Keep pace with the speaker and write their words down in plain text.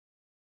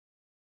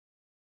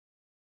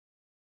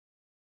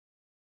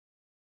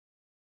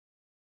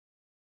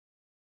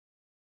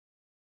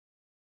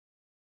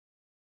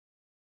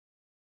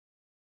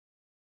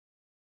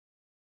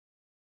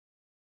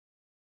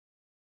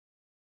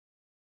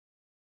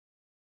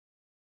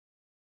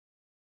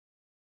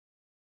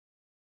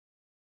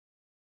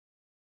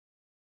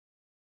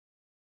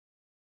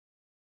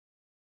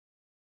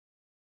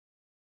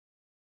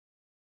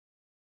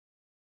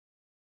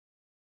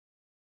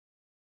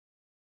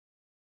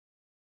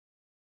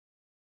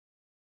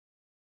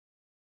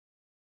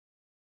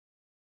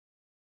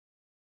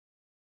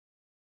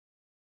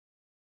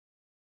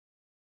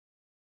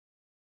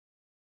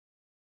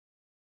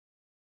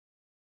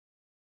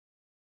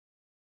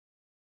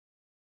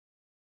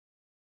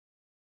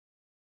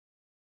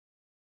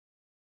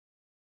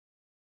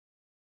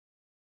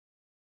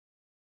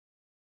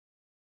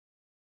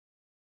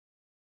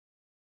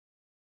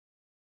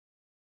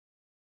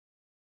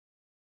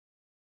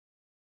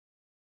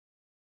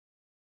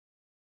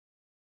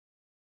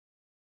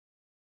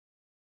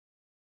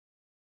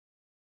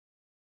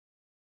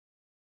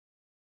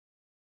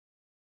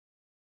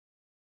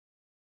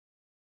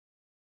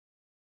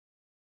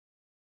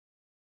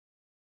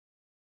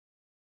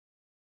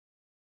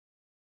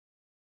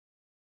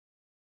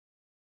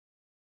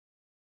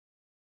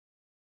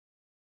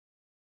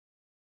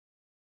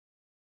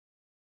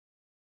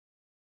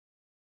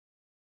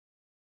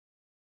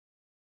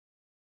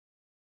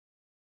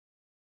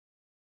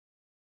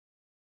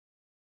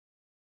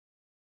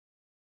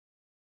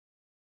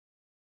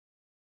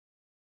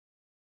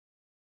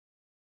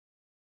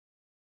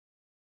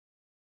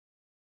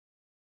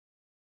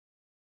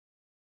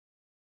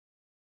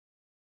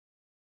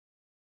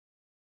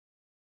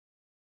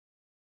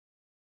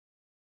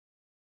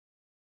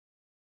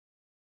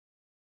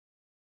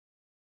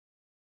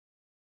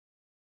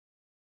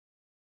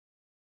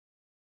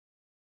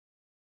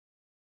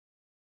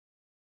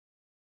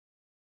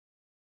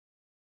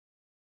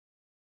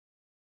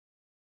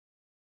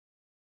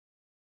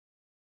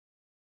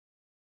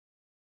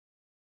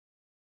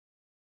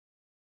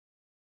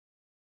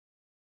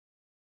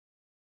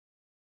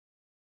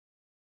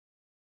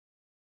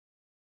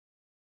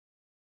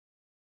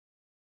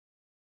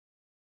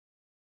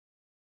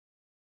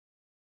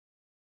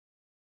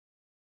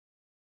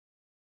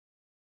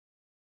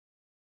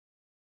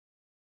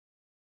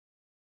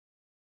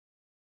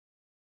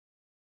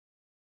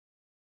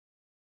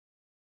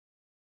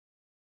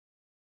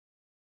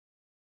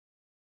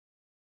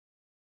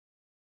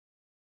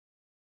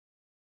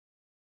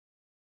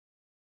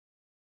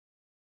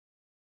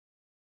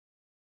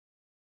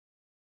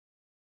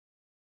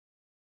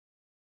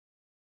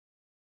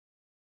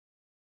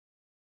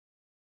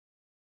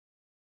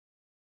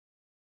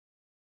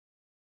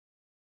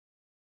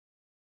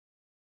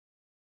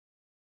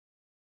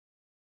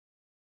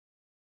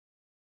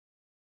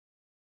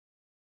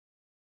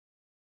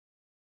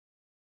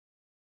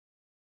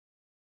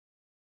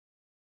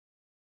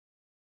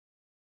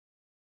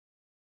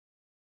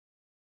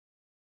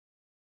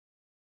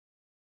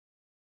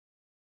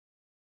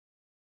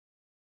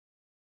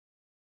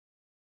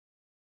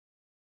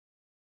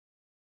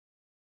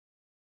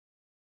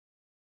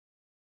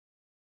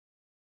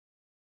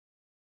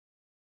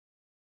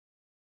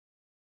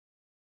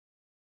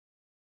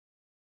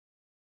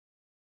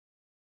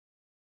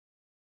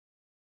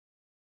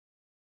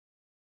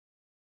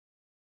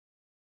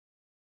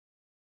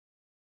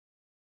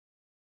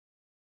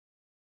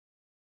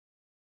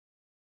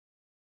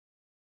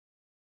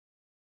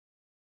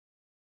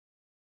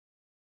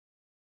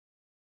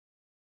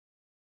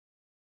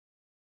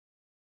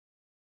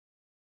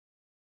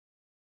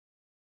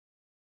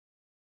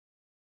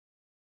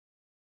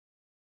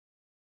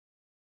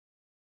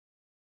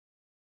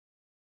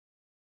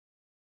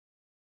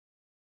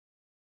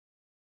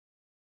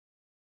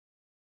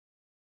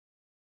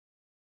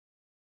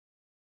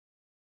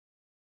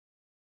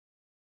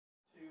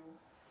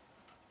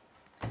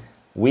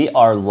We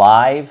are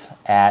live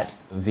at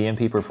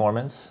VMP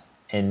Performance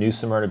in New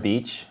Smyrna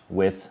Beach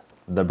with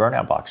the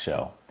Burnout Box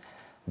show.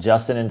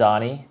 Justin and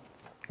Donnie,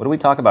 what do we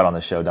talk about on the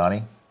show,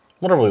 Donnie?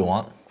 Whatever we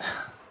want.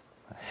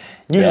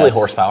 Usually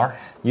horsepower.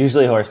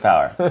 Usually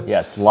horsepower.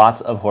 Yes, lots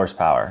of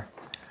horsepower.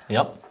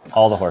 Yep.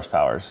 All the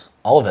horsepowers.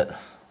 All of it.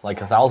 Like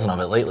 1,000 of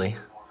it lately.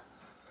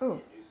 Ooh.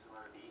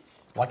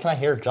 Why can't I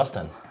hear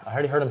Justin? I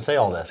already heard him say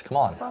all this. Come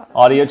on.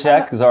 Audio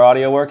check. Is our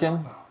audio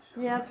working?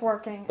 Yeah, it's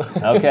working.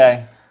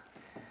 Okay.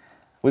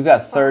 We've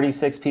got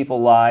 36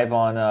 people live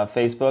on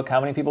Facebook.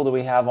 How many people do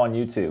we have on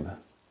YouTube?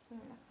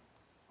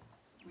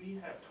 We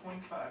have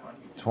 25 on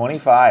YouTube.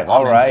 25.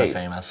 All right. I'm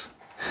Insta-famous.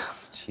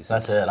 Jesus.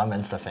 That's it. I'm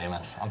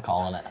Insta-famous. I'm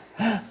calling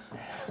it.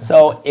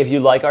 So if you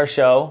like our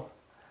show,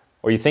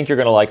 or you think you're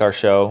going to like our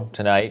show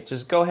tonight,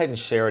 just go ahead and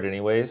share it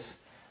anyways.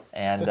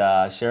 And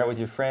share it with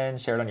your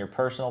friends. Share it on your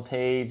personal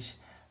page.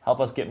 Help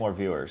us get more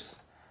viewers.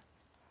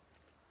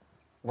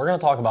 We're going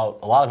to talk about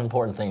a lot of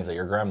important things that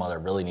your grandmother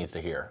really needs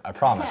to hear. I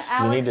promise.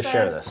 You need to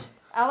share this.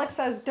 Alex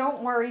says,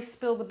 don't worry,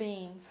 spill the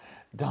beans.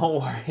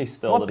 Don't worry,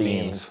 spill What the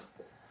beans.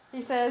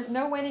 He says,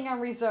 no waiting on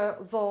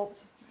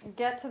results.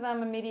 Get to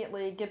them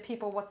immediately. Give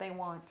people what they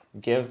want.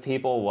 Give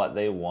people what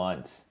they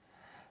want.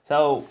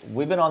 So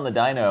we've been on the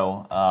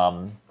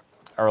dyno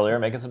earlier,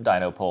 making some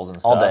dyno polls and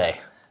stuff. All day.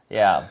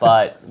 Yeah,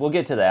 but we'll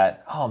get to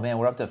that. Oh man,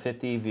 we're up to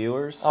 50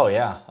 viewers. Oh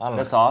yeah. I don't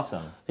That's know.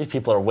 awesome. These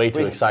people are way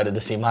too excited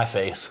to see my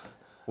face.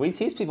 We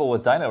tease people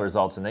with dyno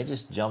results and they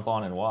just jump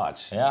on and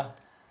watch. Yeah.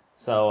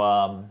 So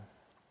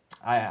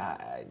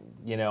I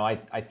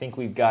think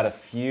we've got a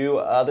few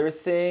other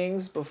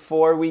things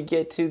before we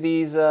get to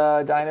these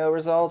dyno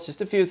results.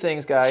 Just a few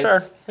things, guys.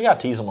 Sure. We got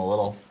to tease them a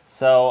little.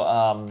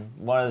 So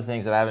one of the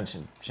things that I haven't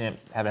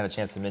had a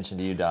chance to mention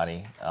to you,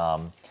 Donnie,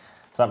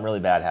 something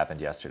really bad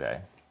happened yesterday.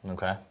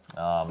 Okay.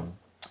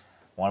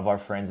 One of our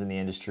friends in the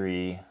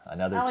industry,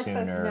 another Alex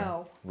says tuner,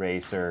 no.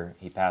 racer,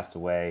 he passed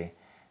away,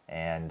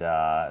 and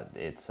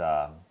it's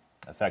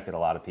affected a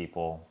lot of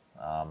people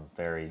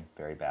very,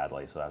 very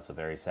badly. So that's a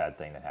very sad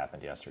thing that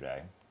happened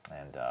yesterday.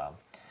 And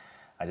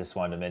I just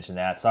wanted to mention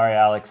that. Sorry,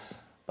 Alex,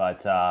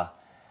 but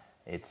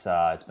it's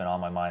been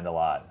on my mind a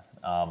lot.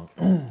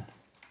 And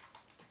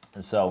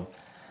so,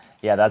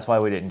 yeah, that's why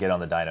we didn't get on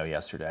the dyno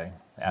yesterday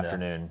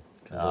afternoon.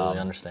 Completely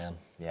understand.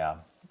 Yeah.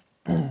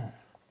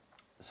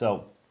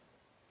 So,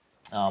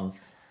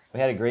 we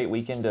had a great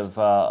weekend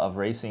of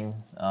racing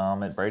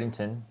at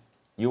Bradenton.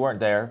 You weren't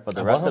there, but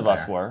the rest of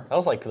us were. That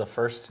was like the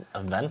first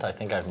event I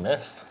think I've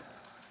missed.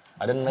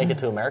 I didn't make it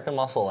to American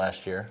Muscle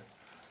last year.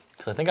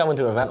 Because I think I went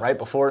to an event right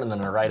before it and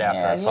then right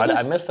after. So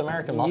I missed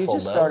American Muscle. You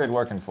just started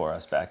working for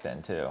us back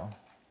then, too.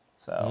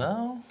 So.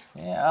 No?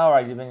 Yeah, all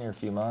right. You've been here a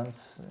few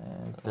months.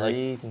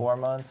 3, 4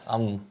 months.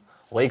 I'm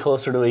way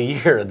closer to a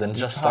year than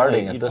just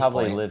starting at this point. You'd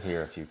probably live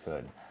here if you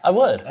could. I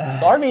would.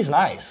 The RV's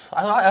nice.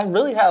 I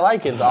really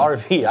like it, the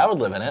RV. I would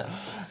live in it.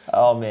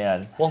 Oh,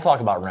 man. We'll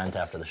talk about rent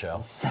after the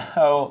show.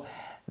 So,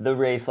 the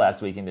race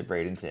last weekend at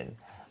Bradenton.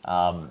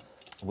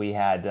 We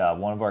had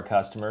one of our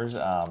customers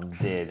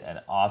did an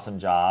awesome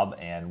job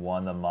and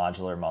won the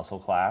modular muscle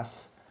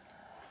class.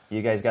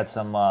 You guys got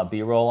some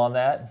B-roll on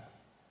that?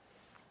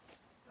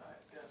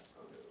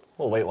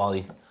 We'll wait while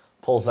he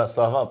pulls that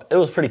stuff up. It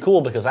was pretty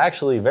cool because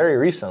actually very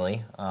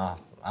recently, I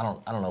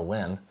don't know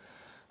when,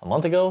 a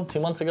month ago, 2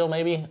 months ago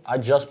maybe, I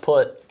just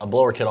put a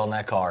blower kit on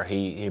that car.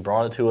 He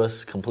brought it to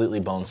us completely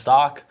bone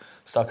stock,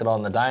 stuck it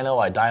on the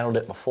dyno. I dynoed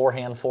it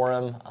beforehand for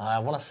him. I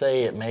want to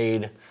say it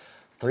made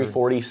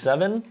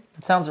 347.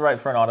 It sounds right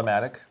for an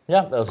automatic.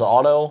 Yeah, that was an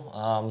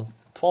auto,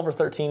 12 or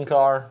 13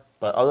 car.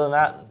 But other than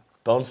that,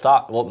 bone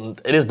stock. Well,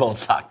 it is bone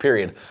stock,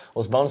 period. It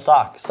was bone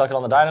stock. Stuck it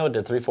on the dyno, it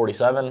did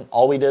 347.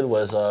 All we did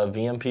was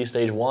VMP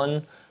Stage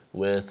 1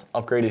 with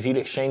upgraded heat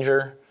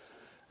exchanger.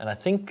 And I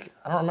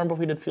don't remember if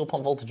we did fuel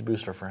pump voltage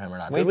booster for him or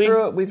not. We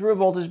threw a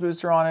voltage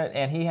booster on it,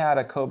 and he had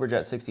a Cobra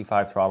Jet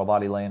 65 throttle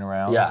body laying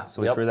around. Yeah.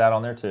 So we threw that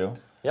on there too.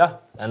 Yeah,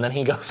 and then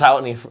he goes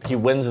out and he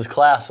wins his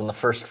class in the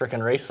first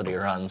freaking race that he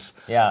runs.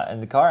 Yeah,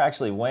 and the car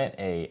actually went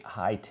a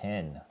high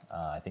 10.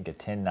 I think a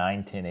 10.9,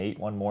 10.8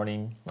 one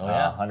morning. Oh,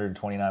 yeah.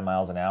 129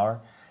 miles an hour.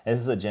 This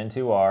is a Gen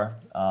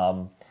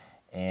 2R,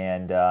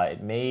 and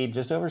it made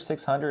just over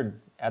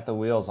 600 at the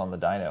wheels on the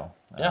dyno.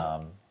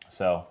 Yeah.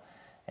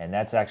 And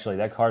that's actually,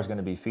 that car is going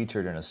to be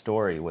featured in a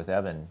story with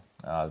Evan,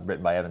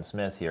 written by Evan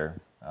Smith here,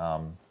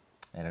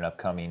 in an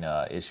upcoming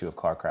issue of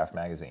CarCraft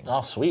magazine.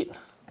 Oh, sweet.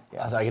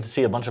 Yeah. I get to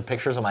see a bunch of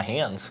pictures of my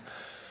hands.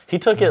 He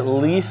took at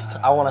least,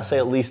 I want to say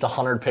at least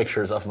 100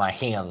 pictures of my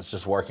hands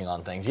just working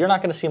on things. You're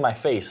not going to see my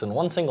face in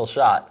one single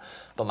shot,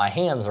 but my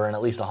hands are in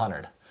at least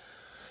 100.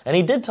 And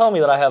he did tell me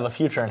that I have a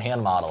future in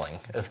hand modeling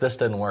if this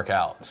didn't work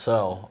out.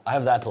 So I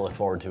have that to look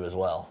forward to as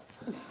well.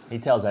 He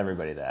tells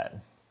everybody that.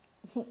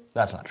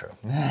 That's not true.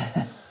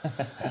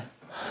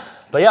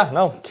 But yeah,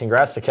 no,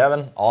 congrats to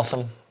Kevin.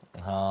 Awesome.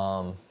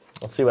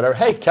 Let's see whatever.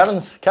 Hey,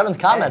 Kevin's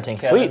commenting.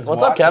 Hey, Sweet.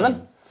 What's up,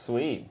 Kevin?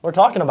 Sweet. We're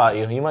talking about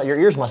you. Your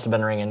ears must have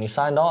been ringing. You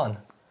signed on.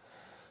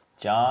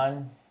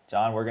 John,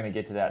 we're going to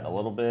get to that in a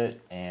little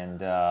bit. And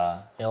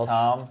let's-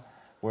 Tom,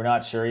 We're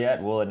not sure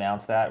yet. We'll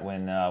announce that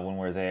when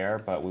we're there,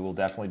 but we will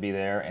definitely be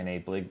there in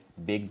a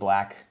big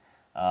black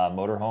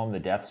motorhome, the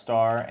Death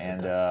Star,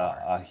 and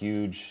a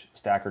huge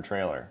stacker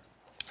trailer.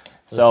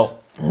 So,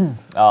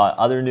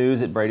 other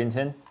news at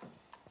Bradenton,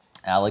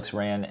 Alex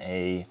ran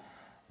a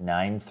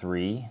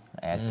 9.3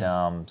 at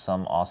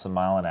some awesome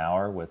mile an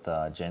hour with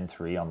Gen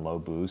 3 on low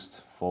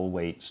boost, full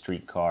weight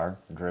street car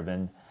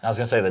driven. I was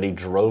gonna say that he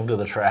drove to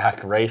the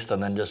track, raced,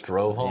 and then just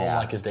drove home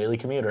like his daily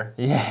commuter.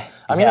 Yeah,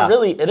 I mean,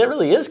 it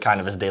really is kind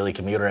of his daily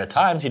commuter at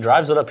times. He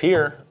drives it up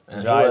here.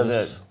 And drives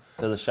it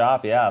to the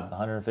shop. Yeah,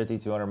 150,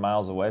 200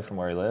 miles away from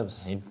where he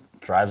lives. He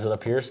drives it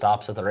up here,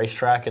 stops at the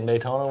racetrack in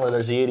Daytona where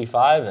there's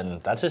E85,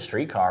 and that's his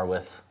street car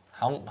with.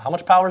 How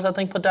much power does that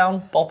thing put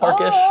down,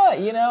 ballpark-ish?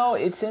 You know,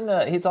 it's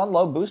on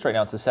low boost right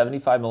now. It's a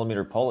 75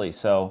 millimeter pulley,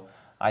 so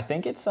I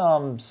think it's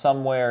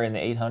somewhere in the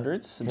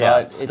 800s.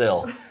 Yeah, but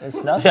still.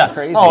 It's nothing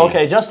crazy. Oh,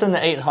 okay, just in the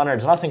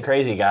 800s. Nothing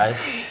crazy, guys.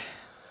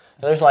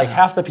 There's like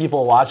half the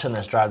people watching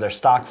this drive their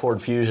stock Ford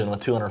Fusion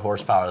with 200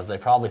 horsepower that they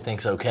probably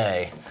think's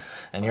okay.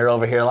 And you're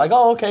over here like,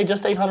 oh, okay,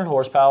 just 800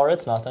 horsepower.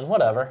 It's nothing,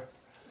 whatever.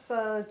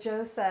 So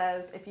Joe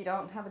says, if you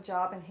don't have a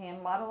job in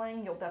hand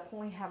modeling, you'll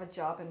definitely have a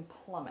job in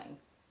plumbing.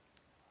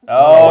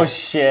 Oh,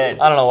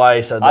 shit. I don't know why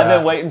he said that. I've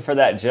been waiting for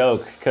that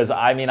joke because,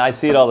 I mean, I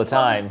see it all the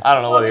time. I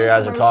don't know what you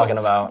guys are talking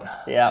about.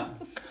 Yeah.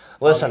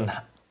 Listen,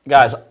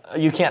 guys,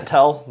 you can't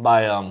tell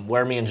by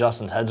where me and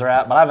Justin's heads are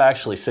at, but I'm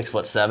actually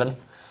 6'7".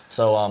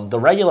 So the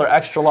regular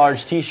extra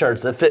large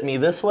t-shirts that fit me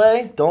this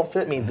way don't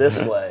fit me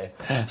this way.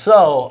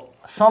 So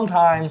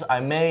sometimes I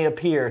may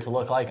appear to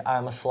look like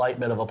I'm a slight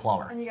bit of a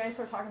plumber. And you guys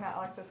were talking about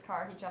Alex's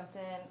car. He jumped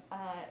in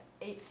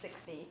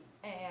 860.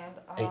 And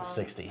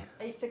 860.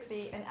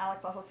 860, and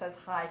Alex also says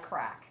hi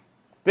crack.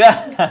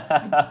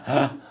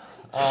 Yeah.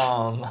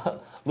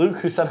 Luke,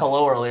 who said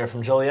hello earlier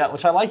from Joliet,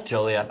 which I like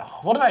Joliet.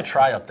 What did I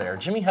try up there?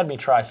 Jimmy had me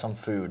try some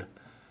food.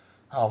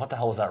 Oh, what the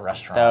hell was that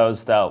restaurant? That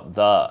was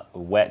the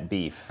wet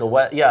beef.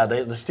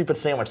 The stupid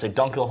sandwich. They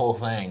dunk the whole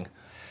thing.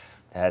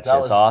 That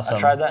shit's awesome. I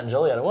tried that in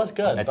Joliet. It was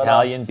good.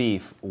 Italian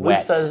beef, wet.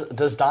 Luke says,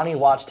 does Donnie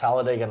watch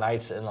Talladega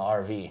Nights in the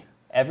RV?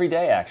 Every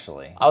day,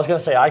 actually. I was going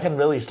to say, I can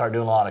really start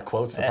doing a lot of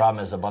quotes. The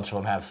problem is a bunch of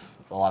them have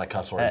a lot of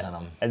cuss words in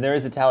them. And there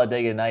is a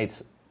Talladega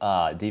Nights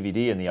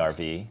DVD in the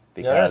RV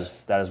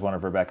because that is one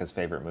of Rebecca's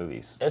favorite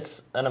movies.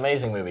 It's an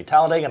amazing movie.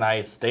 Talladega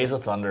Nights, Days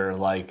of Thunder,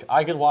 like,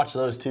 I could watch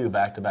those two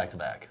back to back to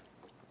back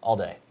all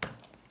day.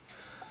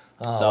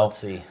 So let's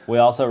see. We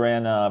also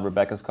ran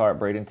Rebecca's car at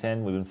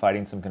Bradenton. We've been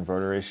fighting some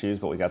converter issues,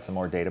 but we got some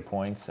more data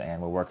points,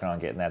 and we're working on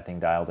getting that thing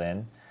dialed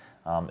in.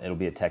 It'll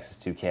be a Texas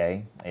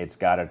 2K. It's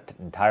got an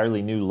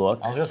entirely new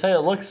look. I was gonna say it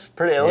looks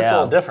pretty. It looks a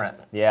little different.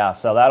 Yeah,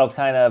 so that'll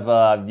kind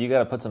of you got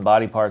to put some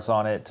body parts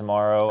on it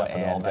tomorrow and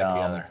put it all back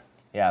together.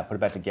 Yeah, put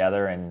it back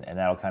together, and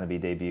that'll kind of be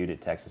debuted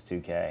at Texas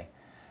 2K.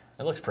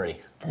 It looks pretty.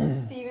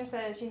 Steven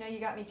says, you know, you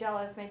got me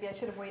jealous. Maybe I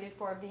should have waited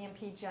for a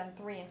VMP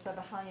Gen3 instead of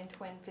a Hellion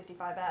Twin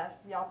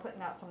 55S. Y'all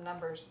putting out some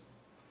numbers.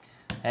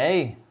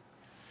 Hey,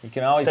 you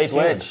can always Stay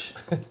switch.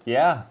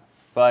 Yeah,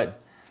 but.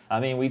 I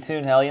mean, we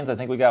tune Hellions. I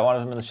think we got one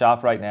of them in the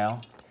shop right now.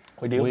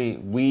 We do?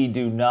 We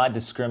do not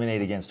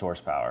discriminate against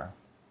horsepower.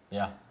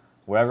 Yeah.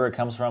 Wherever it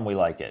comes from, we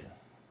like it.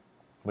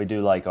 We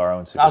do like our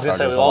own superchargers. I was going to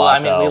say, well, I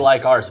mean, we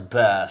like ours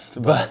best.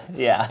 But,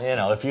 yeah. You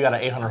know, if you got an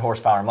 800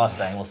 horsepower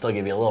Mustang, we'll still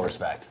give you a little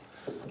respect.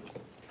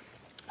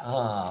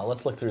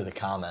 Let's look through the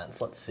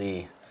comments. Let's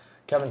see.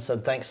 Kevin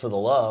said, thanks for the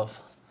love.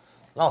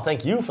 No,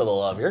 thank you for the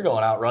love. You're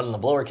going out running the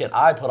blower kit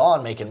I put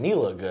on, making me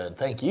look good.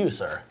 Thank you,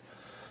 sir.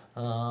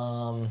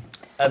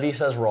 Evie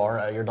says,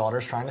 roar, your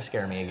daughter's trying to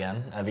scare me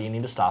again. Evie, you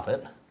need to stop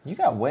it. You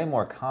got way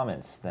more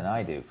comments than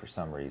I do for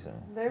some reason.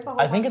 There's a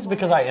whole I think it's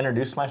because I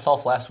introduced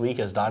myself last week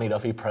as Donnie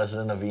Duffy,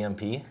 president of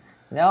VMP.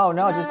 No,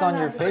 just on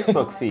your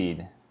Facebook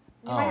feed.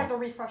 You might have to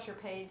refresh your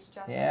page,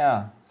 Justin.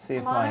 Yeah, see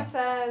if Kamana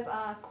says,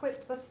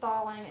 quit the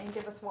stalling and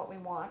give us what we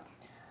want.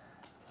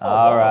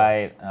 All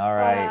right.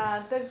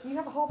 But, you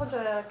have a whole bunch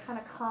of kind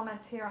of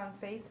comments here on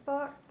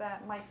Facebook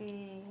that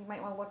you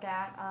might want to look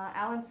at.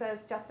 Alan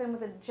says, Justin,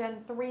 with a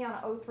Gen 3 on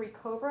an 03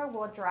 Cobra,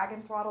 will a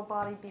dragon throttle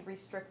body be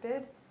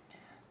restricted?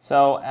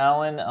 So,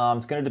 Alan,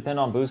 it's going to depend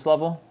on boost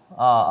level.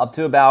 Up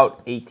to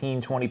about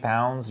 18, 20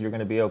 pounds, you're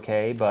going to be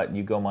okay, but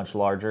you go much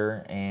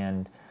larger,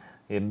 and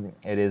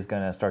it is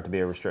going to start to be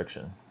a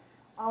restriction.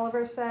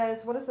 Oliver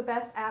says, what is the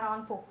best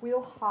add-on for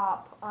wheel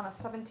hop on a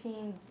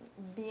 17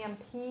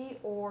 VMP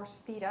or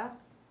Steeda?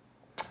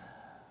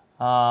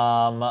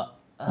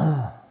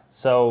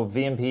 So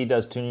VMP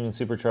does tuning and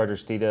supercharger.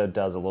 Steeda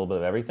does a little bit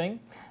of everything.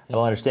 I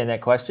don't understand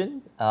that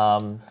question,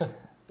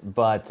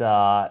 but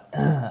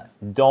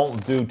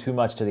don't do too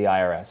much to the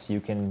IRS.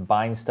 You can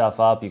bind stuff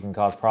up. You can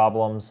cause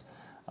problems.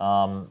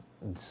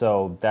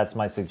 So that's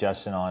my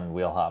suggestion on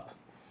wheel hop.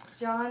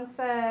 John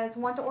says,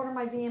 want to order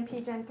my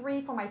VMP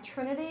Gen3 for my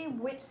Trinity.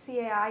 Which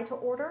CAI to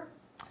order?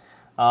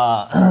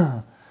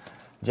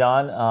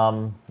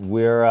 John,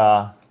 we're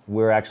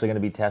actually going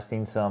to be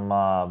testing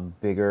some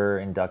bigger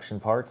induction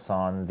parts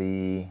on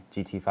the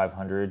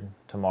GT500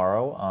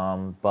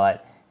 tomorrow.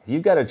 But if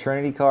you've got a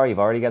Trinity car, you've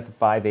already got the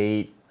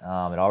 5.8. It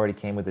already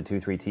came with the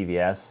 2.3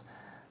 TVS.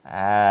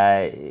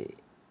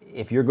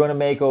 If you're going to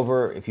make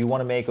over, if you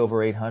want to make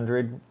over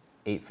 800,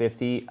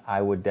 850,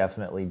 I would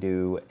definitely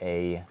do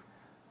a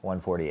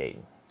 148.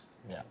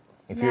 Yeah.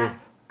 If Matt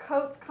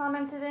Coates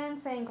commented in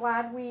saying,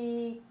 glad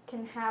we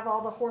can have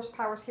all the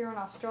horsepowers here in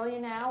Australia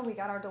now. We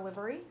got our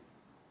delivery.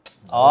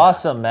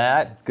 Awesome,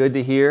 Matt. Good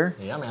to hear.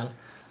 Yeah, man.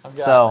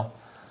 So,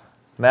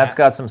 Matt's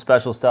got some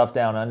special stuff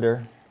down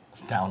under.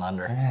 Down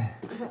under.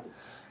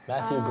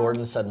 Matthew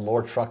Gordon said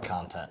more truck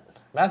content.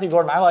 Matthew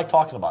Gordon, I like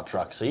talking about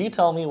trucks, so you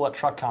tell me what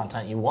truck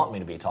content you want me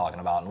to be talking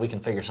about, and we can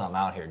figure something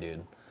out here,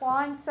 dude.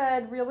 Juan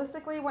said,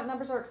 realistically, what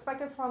numbers are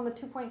expected from the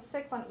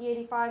 2.6 on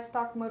E85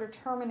 stock motor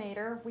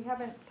Terminator? We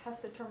haven't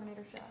tested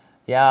Terminators yet.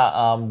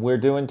 Yeah, we're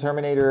doing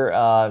Terminator.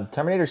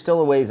 Terminator's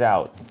still a ways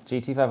out.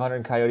 GT500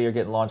 and Coyote are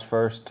getting launched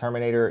first.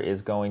 Terminator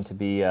is going to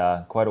be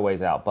quite a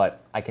ways out.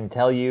 But I can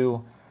tell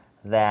you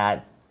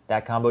that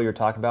that combo you're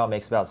talking about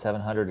makes about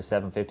 700 to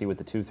 750 with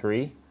the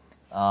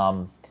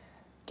 2.3.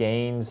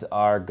 Gains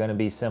are going to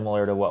be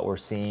similar to what we're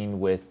seeing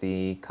with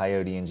the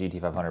Coyote and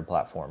GT500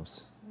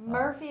 platforms.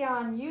 Murphy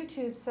on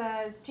YouTube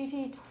says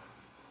GT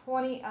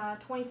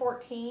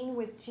 2014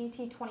 with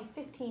GT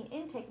 2015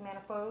 intake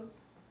manifold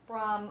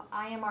from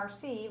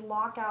IMRC,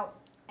 lockout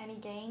any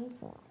gains?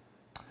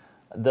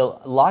 The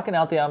locking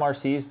out the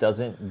IMRCs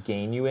doesn't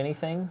gain you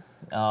anything,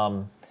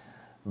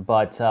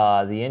 but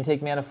the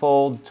intake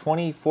manifold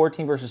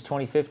 2014 versus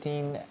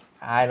 2015,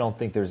 I don't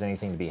think there's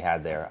anything to be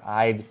had there.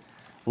 I'd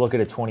look at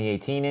a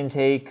 2018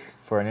 intake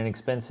for an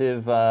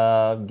inexpensive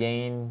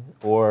gain,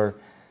 or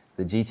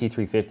the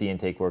GT350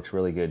 intake works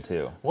really good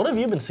too. What have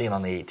you been seeing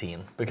on the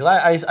 18? Because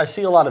I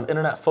see a lot of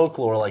internet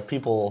folklore, like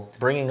people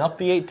bringing up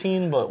the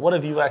 18, but what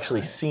have you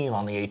actually seen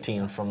on the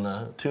 18 from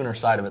the tuner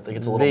side of it that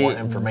gets a little more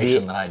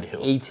information than I do?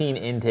 18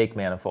 intake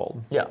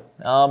manifold. Yeah.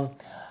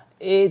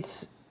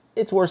 It's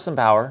worth some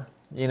power.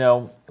 You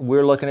know,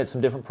 we're looking at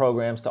some different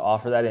programs to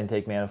offer that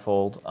intake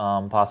manifold,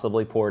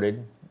 possibly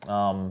ported,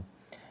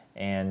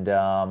 and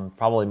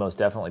probably most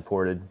definitely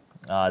ported.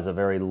 As a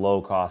very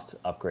low-cost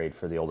upgrade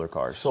for the older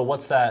cars. So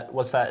what's that?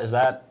 Is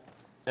that,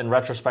 in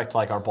retrospect,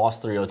 like our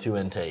Boss 302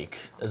 intake?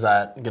 Is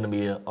that going to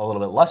be a little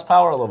bit less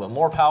power, a little bit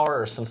more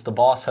power, or since the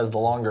Boss has the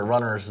longer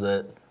runners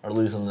that are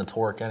losing the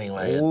torque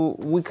anyway?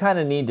 We kind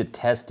of need to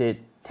test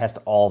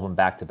all of them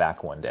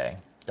back-to-back one day.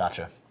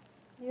 Gotcha.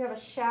 You have a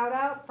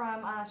shout-out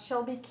from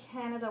Shelby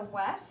Canada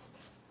West.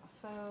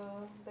 So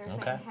they're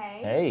saying,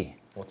 hey. Hey.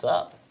 What's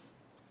up?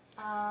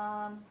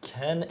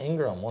 Ken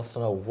Ingram wants to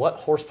know, what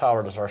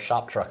horsepower does our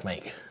shop truck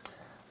make?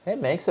 It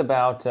makes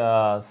about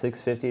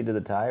 650 to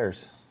the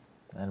tires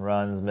and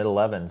runs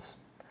mid-11s.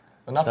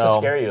 Enough to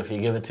scare you if you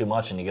give it too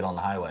much and you get on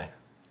the highway.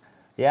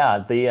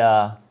 Yeah,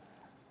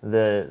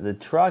 the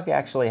truck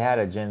actually had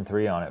a Gen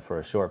 3 on it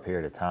for a short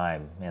period of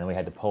time, and we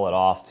had to pull it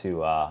off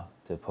to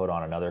put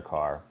on another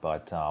car,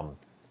 but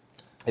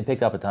it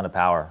picked up a ton of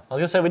power. I was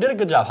going to say, we did a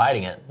good job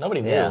hiding it.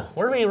 Nobody knew. Yeah.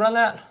 Where did we run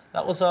that?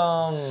 That was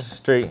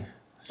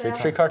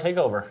Streetcar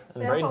Takeover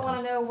in Bradenton. They also want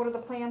to know, what are the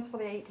plans for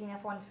the 18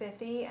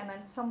 F150? And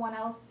then someone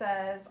else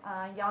says,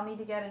 y'all need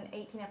to get an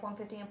 18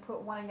 F150 and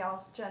put one of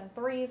y'all's Gen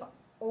 3s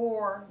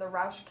or the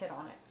Roush kit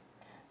on it.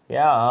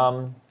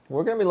 Yeah,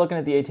 we're going to be looking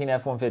at the 18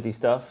 F150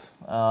 stuff.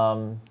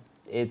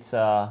 It's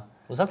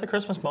was that the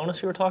Christmas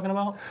bonus you were talking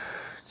about?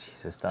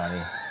 Jesus,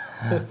 Donnie.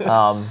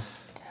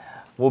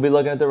 We'll be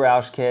looking at the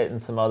Roush kit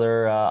and some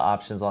other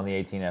options on the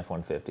 18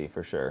 F150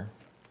 for sure.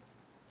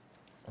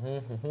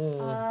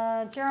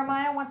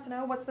 Jeremiah wants to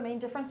know, what's the main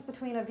difference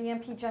between a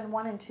VMP Gen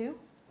 1 and 2?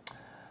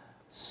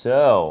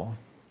 So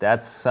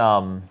that's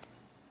that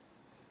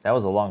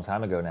was a long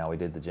time ago now. We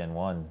did the Gen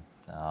 1.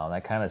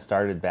 That kind of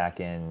started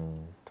back in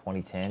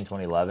 2010,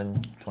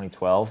 2011,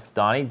 2012.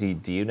 Donnie,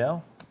 do you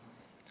know?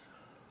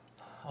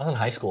 I was in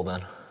high school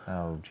then.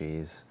 Oh,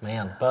 geez.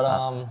 Man,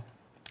 but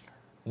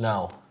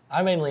no.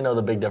 I mainly know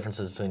the big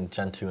differences between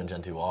Gen 2 and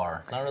Gen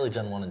 2R. Not really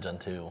Gen 1 and Gen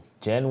 2.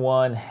 Gen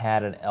 1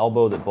 had an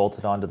elbow that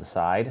bolted onto the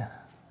side,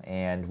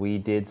 and we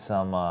did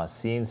some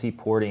CNC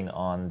porting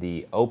on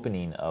the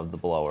opening of the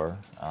blower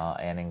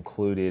and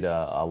included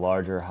a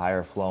larger,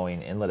 higher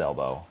flowing inlet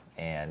elbow,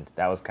 and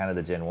that was kind of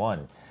the Gen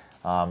 1.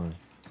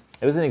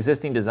 It was an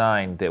existing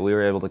design that we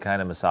were able to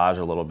kind of massage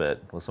a little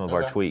bit with some of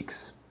our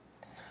tweaks.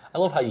 I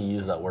love how you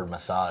use that word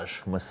massage.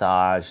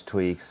 Massage,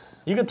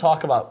 tweaks. You could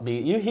talk about,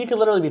 he could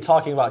literally be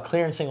talking about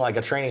clearancing like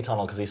a training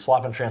tunnel because he's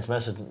swapping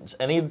transmissions,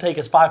 and he'd take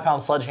his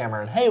 5-pound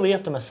sledgehammer and, hey, we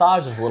have to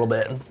massage this a little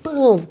bit, and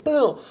boom,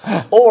 boom.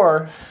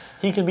 Or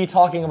he could be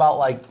talking about,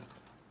 like,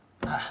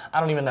 I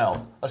don't even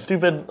know,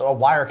 a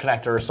wire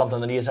connector or something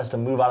that he just has to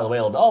move out of the way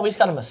a little bit. Oh, he's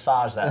got to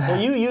massage that. So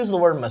you use the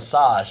word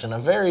massage in a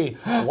very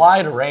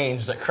wide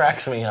range that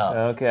cracks me up.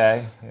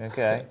 Okay.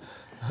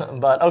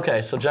 But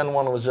okay, so Gen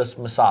 1 was just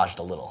massaged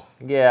a little.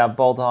 Yeah,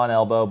 bolt-on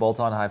elbow,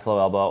 bolt-on high-flow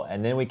elbow,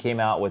 and then we came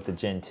out with the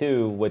Gen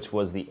 2, which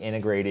was the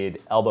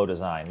integrated elbow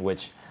design,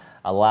 which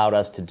allowed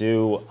us to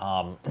do,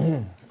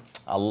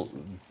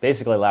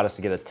 basically allowed us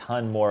to get a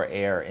ton more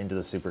air into the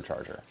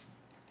supercharger.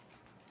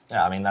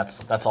 Yeah, I mean,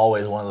 that's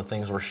always one of the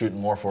things we're shooting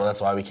more for.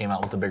 That's why we came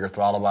out with the bigger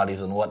throttle bodies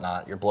and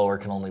whatnot. Your blower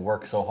can only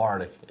work so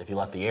hard if you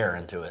let the air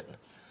into it.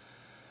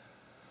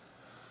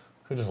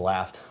 Who just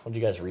laughed? What did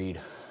you guys read?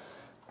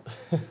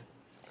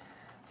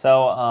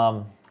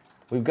 So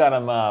we've got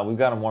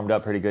them warmed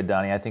up pretty good,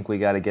 Donnie. I think we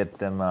got to get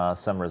them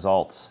some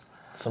results.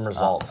 Some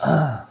results.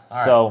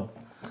 So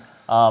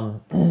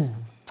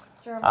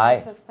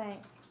Jeremiah says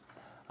thanks.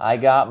 I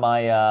got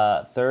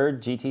my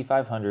third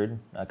GT500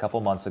 a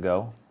couple months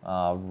ago,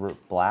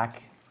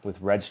 black with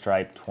red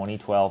stripe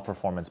 2012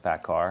 performance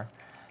pack car,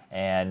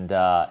 and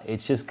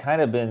it's just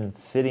kind of been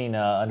sitting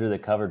under the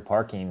covered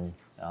parking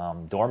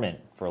dormant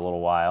for a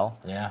little while.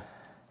 Yeah.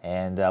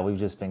 And we've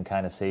just been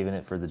kind of saving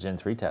it for the Gen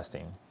 3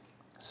 testing.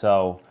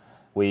 So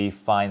we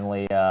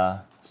finally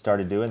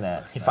started doing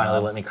that. He finally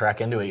let me crack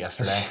into it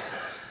yesterday.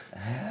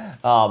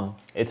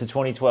 It's a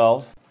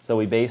 2012, so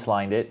we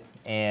baselined it.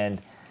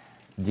 And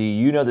do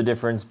you know the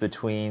difference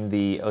between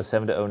the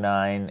 07 to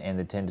 09 and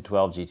the 10 to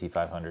 12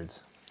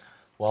 GT500s?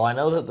 Well, I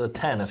know that the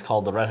 10 is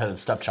called the redheaded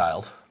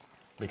stepchild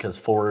because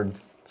Ford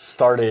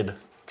started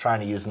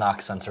trying to use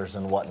knock sensors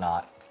and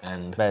whatnot.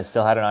 But it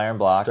still had an iron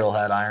block. Still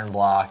had iron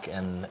block,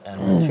 and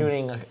the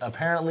tuning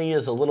apparently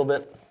is a little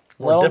bit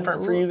more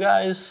different for you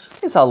guys.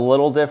 It's a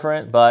little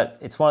different, but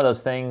it's one of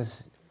those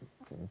things.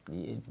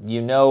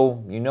 You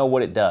know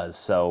what it does,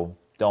 so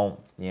don't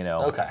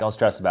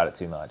stress about it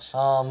too much.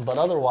 But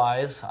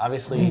otherwise,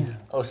 obviously,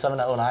 07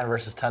 to 09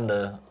 versus 10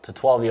 to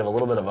 12, you have a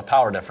little bit of a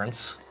power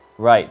difference.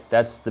 Right,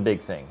 that's the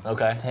big thing.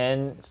 Okay.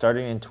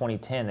 Starting in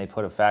 2010, they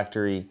put a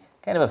factory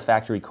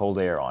cold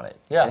air on it.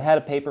 Yeah. It had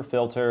a paper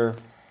filter.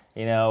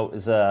 You know, it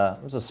was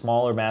a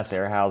smaller mass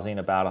air housing,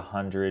 about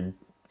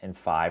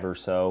 105 or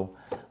so,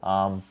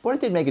 but it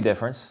did make a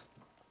difference.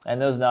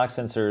 And those knock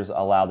sensors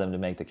allowed them to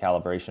make the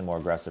calibration more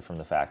aggressive from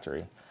the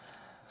factory.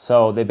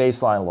 So they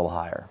baseline a little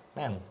higher.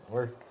 Man,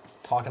 we're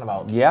talking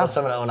about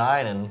 07 to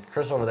 09, and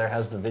Chris over there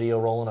has the video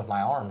rolling of my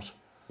arms.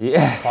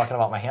 Yeah. Talking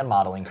about my hand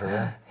modeling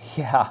career.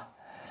 Yeah.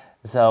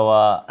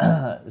 So,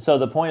 so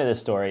the point of this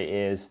story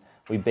is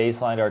we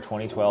baselined our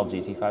 2012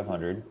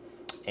 GT500.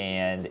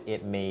 And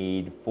it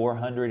made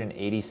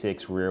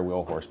 486 rear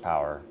wheel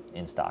horsepower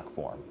in stock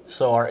form.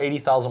 So our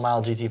 80,000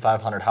 mile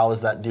GT500, how is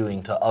that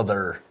doing to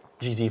other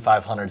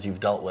GT500s you've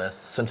dealt with?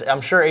 Since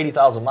I'm sure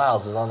 80,000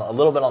 miles is a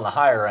little bit on the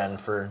higher end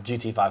for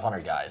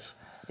GT500 guys.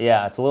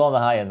 Yeah, it's a little on the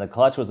high end. The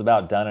clutch was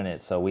about done in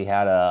it, so we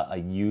had a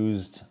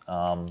used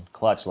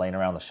clutch laying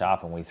around the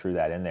shop, and we threw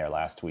that in there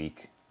last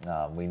week.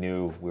 We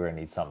knew we were going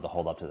to need something to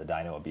hold up to the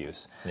dyno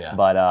abuse. Yeah.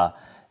 But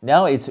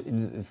no, it's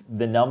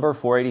the number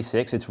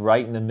 486. It's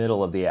right in the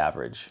middle of the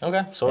average.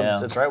 Okay, so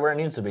it's right where it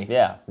needs to be.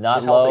 Yeah,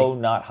 not low,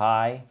 not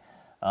high.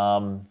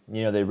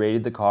 They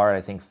rated the car, I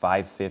think,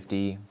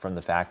 550 from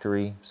the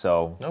factory.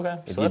 So okay,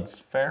 so that's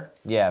fair.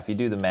 Yeah, if you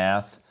do the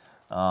math,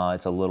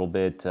 it's a little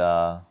bit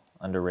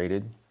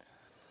underrated.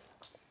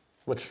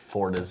 Which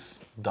Ford has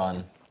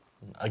done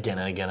again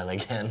and again and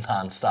again,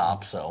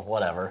 nonstop. So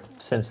whatever.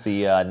 Since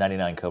the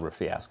 '99 Cobra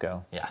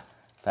fiasco. Yeah.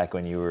 Back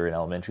when you were in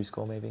elementary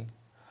school, maybe.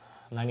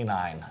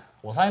 99.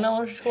 Was I in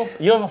elementary school?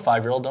 You have a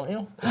 5-year-old, don't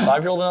you? Is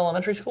 5-year-old in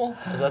elementary school?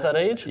 Is that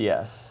age?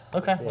 Yes.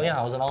 Okay. Well,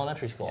 yeah, I was in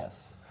elementary school.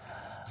 Yes.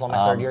 I was on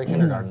my third year of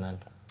kindergarten then.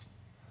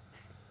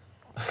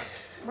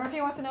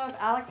 Murphy wants to know if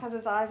Alex has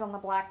his eyes on the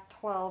black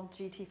 12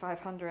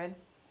 GT500.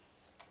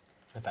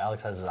 If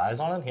Alex has his eyes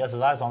on it, he has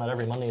his eyes on it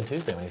every Monday and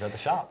Tuesday when he's at the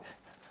shop.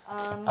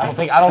 I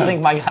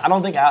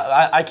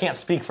can't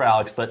speak for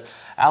Alex, but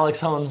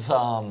Alex owns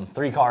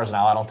 3 cars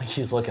now. I don't think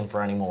he's looking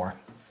for any more.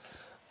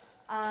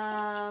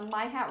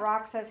 My Hat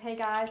Rock says, hey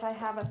guys, I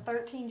have a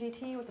 13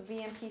 GT with a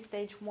VMP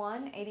Stage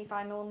 1,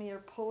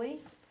 85mm pulley.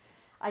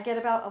 I get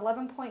about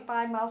 11.5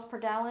 miles per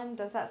gallon.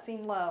 Does that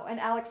seem low? And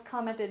Alex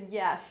commented,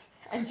 yes.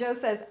 And Joe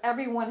says,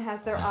 everyone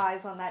has their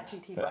eyes on that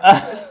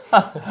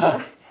GT500.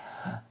 So,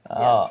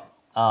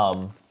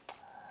 yes.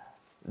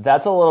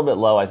 That's a little bit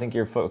low. I think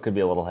your foot could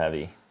be a little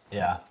heavy.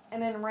 Yeah.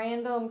 And then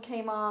Random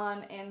came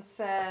on and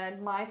said,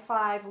 my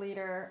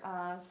 5-liter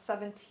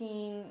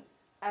 17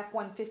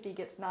 F150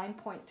 gets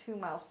 9.2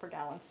 miles per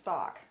gallon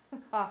stock.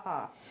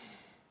 I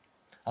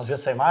was going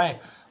to say, my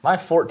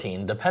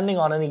 14, depending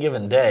on any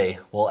given day,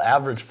 will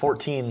average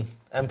 14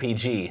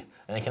 mpg.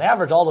 And it can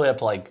average all the way up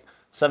to like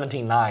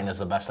 17.9 is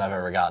the best I've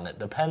ever gotten it,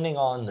 depending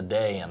on the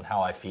day and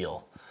how I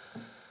feel.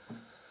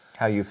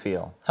 How you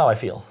feel? How I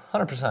feel,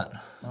 100%.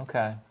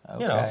 Okay.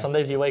 You know, some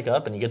days you wake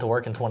up and you get to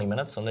work in 20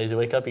 minutes. Some days you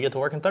wake up, you get to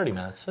work in 30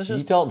 minutes. It's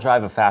just, you don't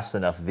drive a fast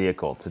enough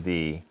vehicle to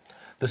be...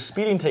 The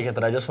speeding ticket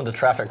that I just went to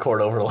traffic court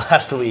over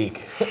last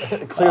week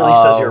clearly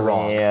says you're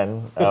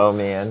wrong. Oh,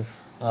 man.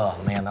 Oh,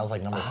 man, that was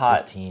like number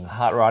 15.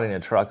 Hot rodding a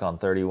truck on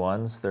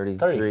 31s,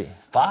 33.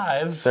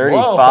 35s? 35s.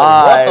 Whoa.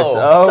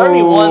 Oh.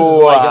 31s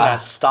is like in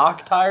that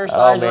stock tire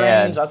size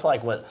range. That's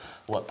like what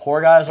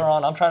poor guys are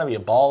on. I'm trying to be a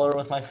baller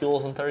with my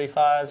fuels in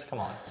 35s. Come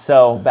on.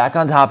 So, back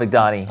on topic,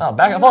 Donnie. Oh,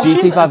 back on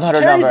GT500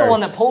 Cherry's numbers. the one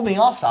that pulled me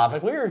off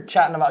topic. We were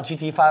chatting about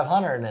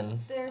GT500 and...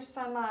 There's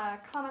some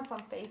comments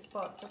on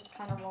Facebook just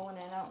kind of rolling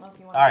in. I don't know if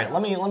you want All right,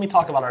 let me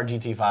talk about our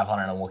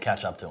GT500 and we'll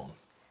catch up to them.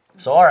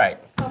 So, all right.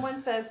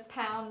 Someone says,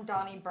 pound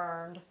Donnie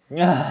burned.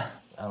 I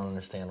don't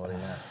understand what he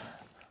meant.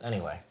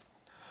 Anyway,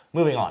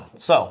 moving on.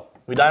 So,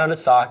 We dynoed it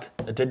stock.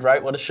 It did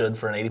right what it should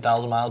for an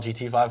 80,000 mile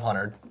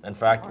GT500. In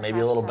fact, maybe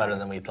a little better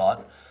than we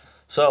thought.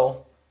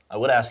 So I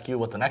would ask you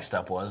what the next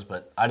step was,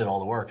 but I did all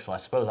the work, so I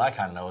suppose I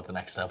kind of know what the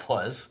next step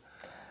was.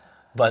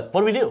 But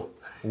what do we do?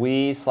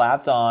 We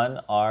slapped on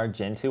our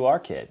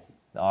Gen2R kit.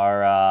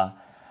 Our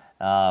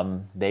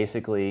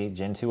basically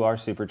Gen2R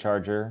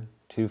supercharger,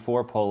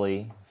 2.4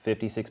 pulley,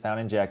 56-pound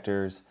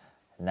injectors,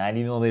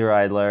 90 millimeter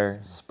idler,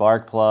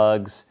 spark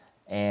plugs,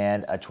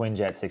 and a twin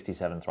jet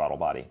 67 throttle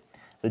body.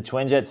 The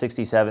twin jet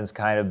 67's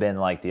kind of been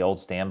like the old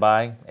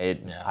standby.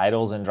 It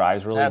idles and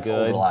drives really good.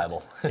 That's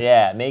reliable.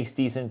 Yeah, it makes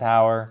decent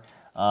power.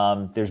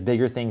 There's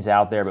bigger things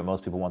out there, but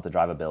most people want the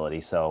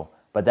drivability. So,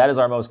 but that is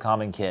our most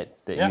common kit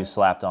that you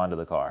slapped onto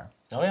the car.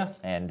 Oh yeah.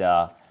 And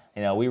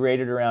you know, we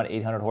rated around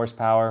 800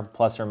 horsepower,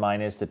 plus or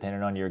minus,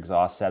 depending on your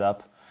exhaust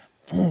setup.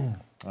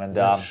 And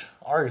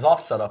our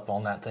exhaust setup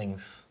on that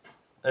thing's,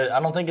 I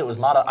don't think it was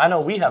modified. I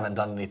know we haven't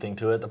done anything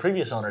to it. The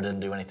previous owner didn't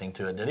do anything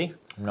to it, did he?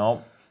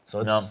 Nope. So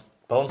it's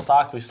bone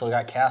stock. We still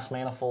got cast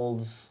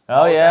manifolds.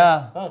 Oh,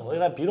 yeah. Oh, look at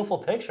that beautiful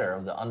picture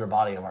of the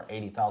underbody of our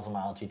 80,000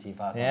 mile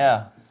GT500.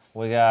 Yeah.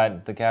 We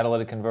got the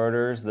catalytic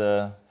converters,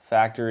 the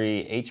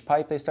factory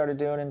H-pipe they started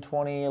doing in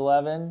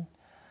 2011.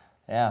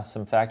 Yeah,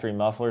 some factory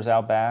mufflers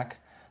out back.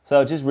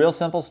 So just real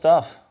simple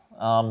stuff.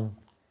 So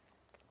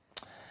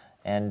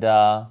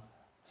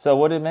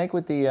what did it make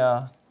with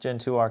the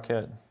Gen2R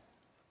kit?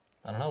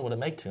 I don't know. What did it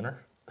make, tuner?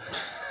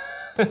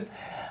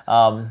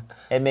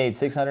 It made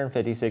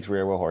 656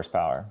 rear wheel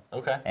horsepower.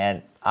 Okay.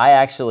 And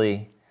I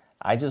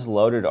just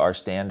loaded our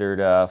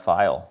standard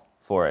file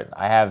for it.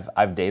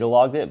 I've data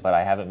logged it, but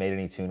I haven't made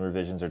any tune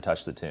revisions or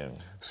touched the tune.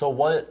 So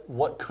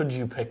what could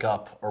you pick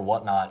up or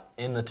whatnot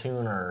in the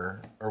tune,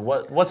 or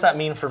what's that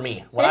mean for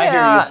me? When I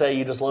hear you say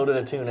you just loaded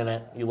a tune in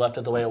it, you left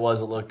it the way it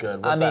was, it looked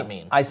good. What's that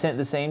mean? I sent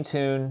the same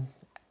tune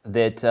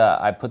that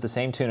I put the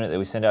same tune in it that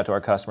we send out to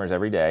our customers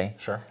every day.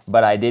 Sure.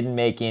 But I didn't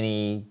make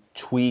any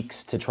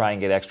tweaks to try and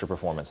get extra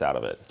performance out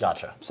of it.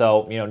 Gotcha.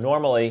 So, you know,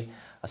 normally,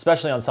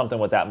 especially on something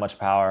with that much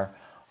power,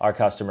 our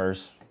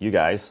customers, you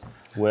guys,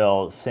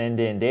 will send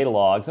in data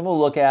logs and we'll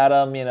look at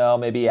them, you know,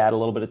 maybe add a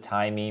little bit of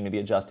timing, maybe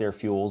adjust their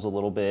fuels a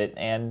little bit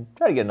and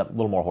try to get a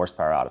little more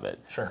horsepower out of it.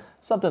 Sure.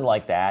 Something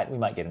like that, we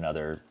might get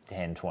another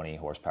 10, 20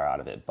 horsepower out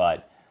of it.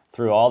 But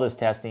through all this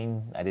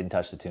testing, I didn't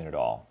touch the tune at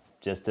all.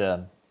 Just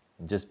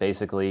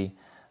basically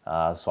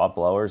swap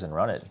blowers and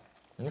run it.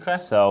 Okay.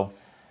 So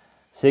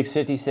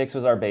 656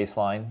 was our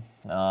baseline,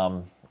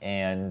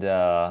 and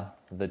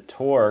the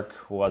torque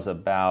was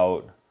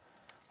about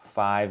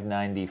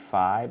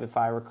 595 if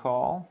I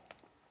recall.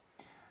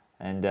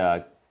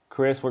 And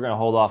Chris, we're going to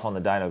hold off on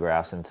the dyno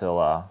graphs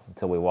until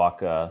we walk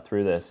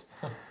through this.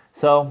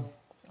 So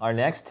our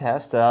next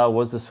test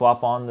was to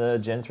swap on the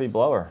Gen3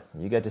 blower.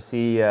 You got to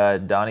see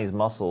Donnie's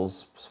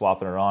muscles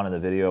swapping it on in the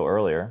video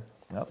earlier.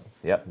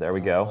 Yep, there we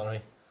go.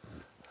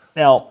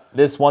 Now,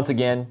 once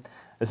again,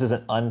 this is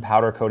an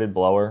unpowder coated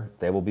blower.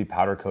 They will be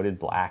powder coated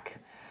black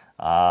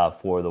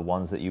for the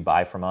ones that you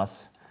buy from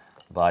us.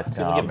 But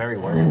people get very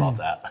worried about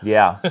that.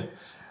 Yeah.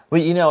 Well,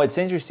 you know, it's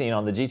interesting.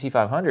 On the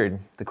GT500,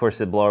 of course,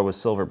 the blower was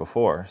silver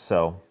before,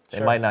 so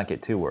they might not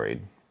get too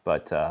worried.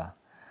 But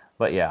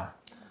yeah.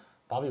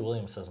 Bobby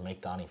Williams says,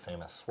 "Make Donnie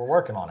famous." We're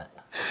working on it.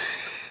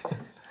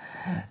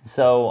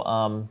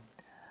 So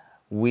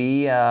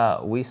we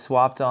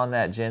swapped on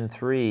that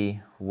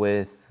Gen3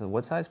 with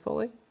what size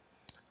pulley?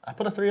 I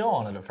put a 3.0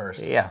 on it at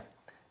first. Yeah.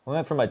 We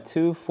went from a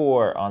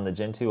 2.4 on the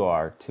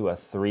Gen2R to a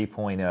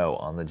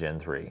 3.0 on the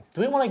Gen3.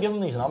 Do we want to give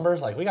them these numbers?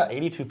 Like, we got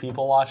 82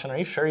 people watching. Are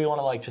you sure you want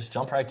to, like, just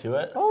jump right to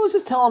it? Oh, let's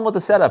just tell them what the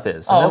setup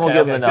is, and then we'll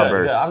give them the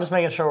numbers. Good. I'm just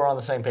making sure we're on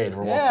the same page.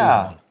 We're both choosing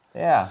them.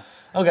 Yeah.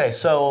 Okay,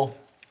 so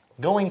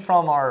going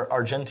from our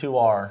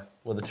Gen2R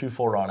with a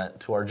 2.4 on it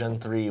to our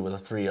Gen3 with a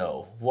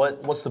 3.0,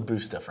 what's the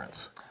boost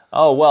difference?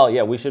 Oh, well,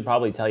 yeah, we should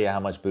probably tell you how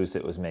much boost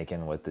it was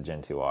making with the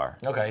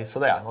Gen2R. Okay,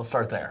 so yeah, let's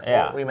start there.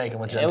 Yeah. What were we making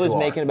with Gen2R? It was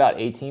making about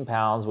 18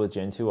 pounds with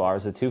Gen2R.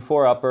 It's a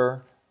 2.4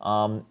 upper.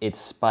 It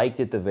spiked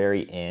at the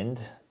very end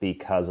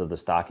because of the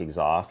stock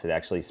exhaust. It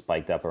actually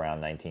spiked up around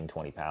 19,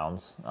 20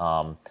 pounds.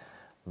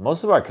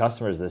 Most of our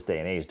customers this day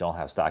and age don't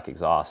have stock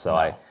exhaust, so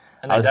no.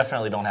 And they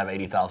definitely don't have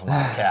 80,000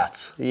 mile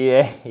cats.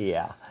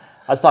 Yeah.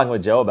 I was talking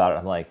with Joe about it.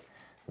 I'm like,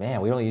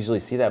 man, we don't usually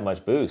see that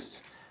much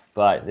boost.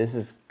 But this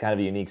is kind of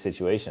a unique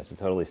situation. It's a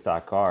totally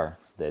stock car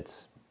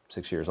that's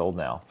 6 years old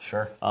now.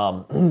 Sure.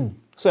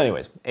 So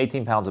anyways,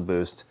 18 pounds of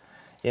boost.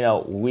 You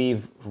know,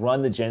 we've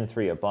run the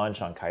Gen3 a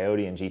bunch on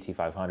Coyote and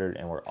GT500,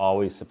 and we're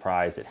always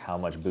surprised at how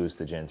much boost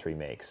the Gen3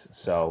 makes.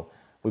 So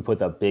we put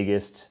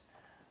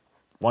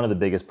one of the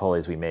biggest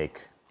pulleys we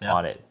make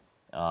on it.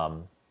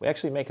 We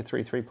actually make a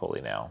 3.3 pulley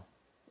now.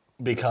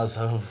 Because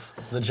of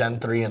the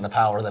Gen3 and the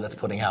power that it's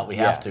putting out, we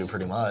have to,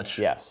 pretty much.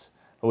 Yes.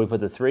 But we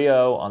put the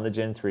 3.0 on the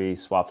Gen3,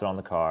 swapped it on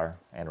the car,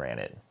 and ran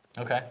it.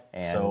 Okay.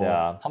 And, so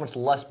how much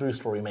less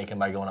boost were we making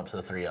by going up to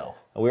the 3.0?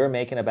 We were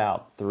making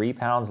about 3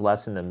 pounds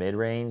less in the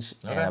mid-range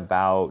and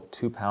about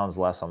 2 pounds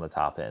less on the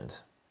top end.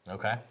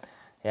 Okay.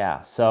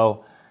 Yeah,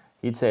 so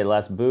you'd say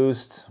less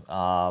boost.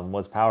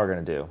 What's power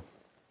going to do?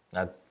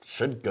 That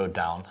should go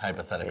down,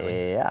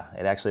 hypothetically. Yeah,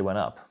 it actually went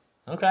up.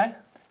 Okay.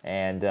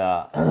 And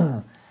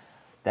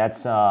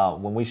that's,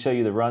 when we show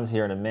you the runs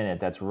here in a minute,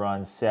 that's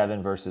run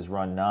 7 versus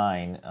run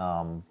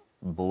 9,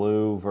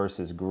 blue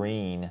versus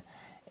green.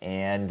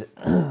 And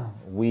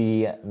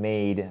we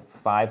made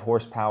 5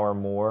 horsepower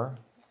more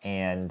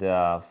and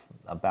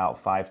about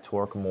 5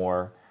 torque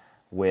more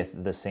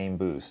with the same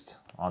boost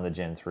on the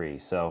Gen 3.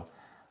 So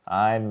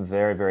I'm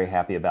very, very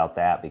happy about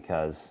that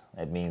because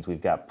it means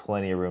we've got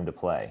plenty of room to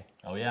play.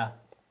 Oh, yeah.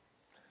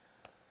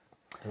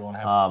 Do we want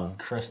to have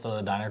Chris throw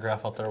the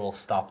dynograph up there? We'll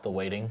stop the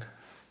waiting.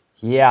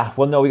 Yeah,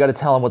 well, no, we got to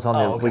tell him what's on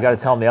the. Okay, we got to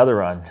tell him the other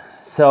run.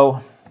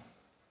 So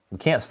we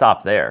can't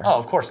stop there. Oh,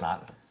 of course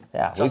not.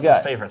 Yeah, Justin's we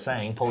got favorite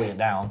saying, pulling it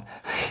down.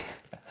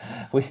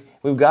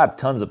 we've got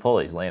tons of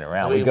pulleys laying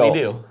around. We go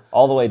do.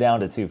 all the way down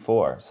to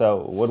 2.4. So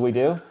what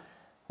do?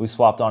 We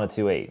swapped on a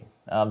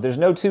 2.8. There's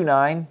no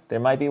 2.9. There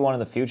might be one in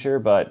the future,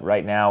 but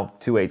right now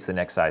 2.8's the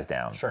next size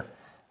down. Sure.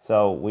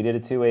 So we did a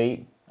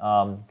 2.8.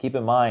 Keep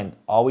in mind,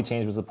 all we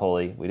changed was the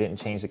pulley. We didn't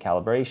change the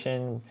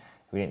calibration.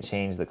 We didn't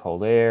change the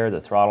cold air, the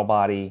throttle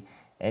body.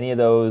 Any of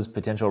those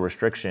potential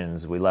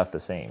restrictions, we left the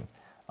same.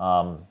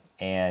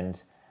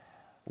 And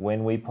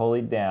when we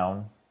pulleyed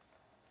down,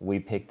 we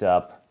picked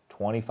up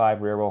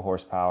 25 rear wheel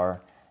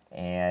horsepower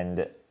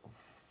and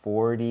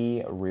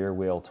 40 rear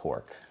wheel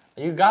torque.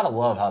 You gotta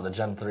love how the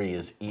Gen 3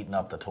 is eating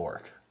up the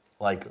torque.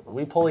 Like,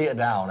 we pulley it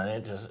down and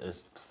it just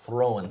is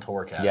throwing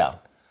torque at it.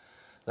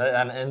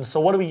 And so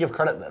what do we give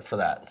credit for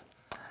that?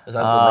 Is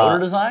that the rotor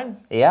design?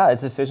 Yeah,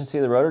 it's efficiency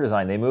of the rotor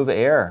design. They move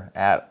air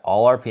at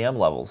all RPM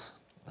levels.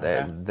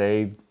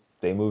 Okay.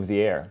 They move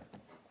the air.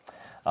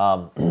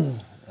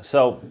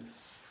 So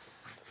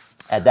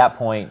at that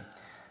point,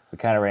 we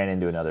kind of ran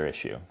into another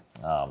issue.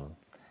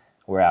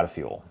 We're out of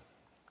fuel.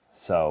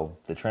 So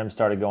the trim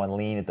started going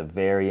lean at the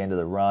very end of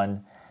the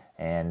run,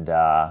 and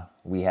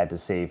we had to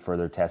save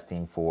further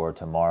testing for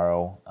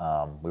tomorrow.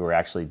 We were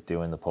actually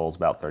doing the polls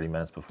about 30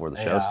 minutes before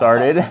the show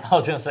started. I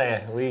was going to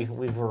say, we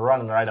were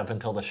running right up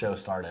until the show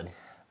started.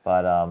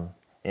 But,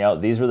 you know,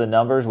 these were the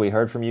numbers. We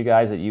heard from you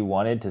guys that you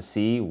wanted to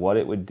see what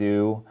it would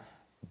do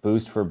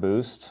boost for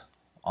boost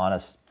on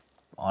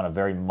a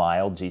very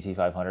mild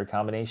GT500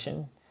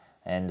 combination.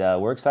 And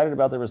we're excited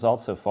about the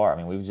results so far. I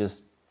mean, we've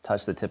just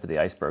touched the tip of the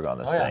iceberg on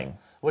this thing.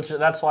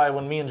 That's why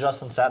when me and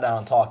Justin sat down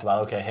and talked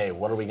about, okay, hey,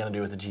 what are we going to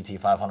do with the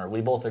GT500?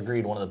 We both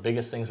agreed one of the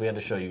biggest things we had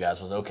to show you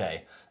guys was,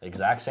 okay,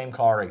 exact same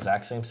car,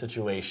 exact same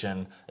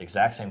situation,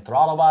 exact same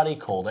throttle body,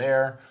 cold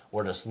air.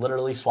 We're just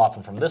literally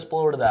swapping from this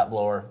blower to that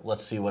blower.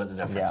 Let's see what the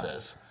difference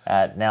is.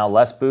 At now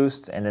less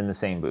boost and then the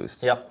same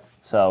boost. Yep.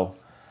 So,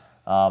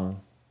 and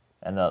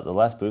the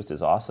less boost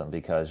is awesome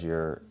because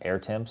your air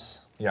temps,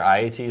 your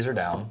IATs are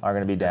down. Are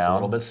going to be down. It's a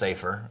little bit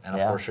safer, and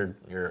of course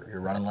you're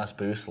running less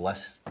boost,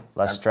 less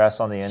stress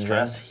on the engine,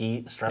 stress,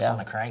 heat, stress on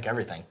the crank,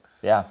 everything.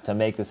 Yeah, to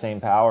make the same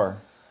power.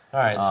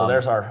 All right, so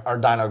there's our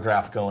dyno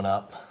graph going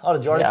up. Oh,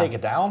 did you already take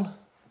it down?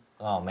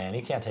 Oh man,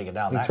 you can't take it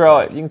down. You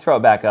can throw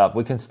it back up.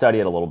 We can study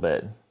it a little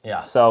bit.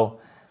 Yeah. So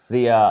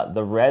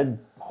the red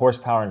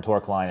horsepower and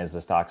torque line is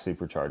the stock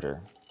supercharger,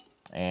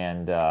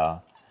 and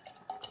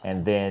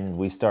then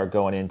we start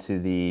going into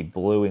the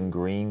blue and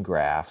green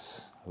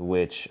graphs,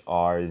 which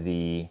are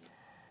the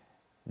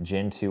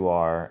Gen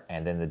 2R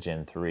and then the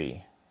Gen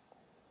 3.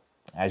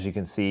 As you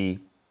can see,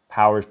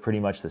 power is pretty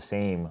much the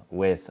same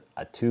with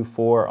a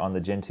 2.4 on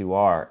the Gen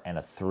 2R and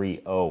a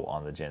 3.0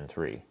 on the Gen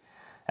 3.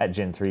 That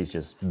Gen 3 is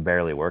just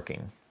barely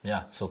working.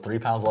 Yeah, so 3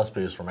 pounds less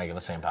boost, we're making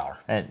the same power.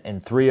 And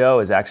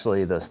 3.0 is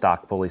actually the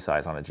stock pulley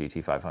size on a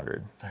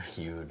GT500. They're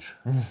huge.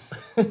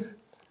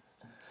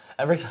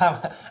 Every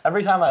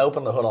time I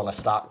open the hood on a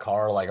stock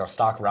car, like a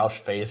stock Roush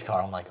phase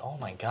car, I'm like, oh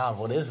my God,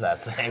 what is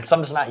that thing? Because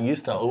I'm just not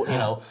used to, you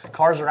know,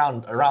 cars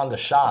around the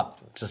shop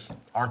just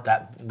aren't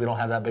that, we don't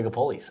have that big of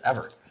pulleys,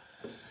 ever.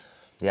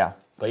 Yeah.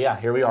 But yeah,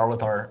 here we are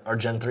with our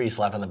Gen 3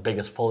 slapping the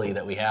biggest pulley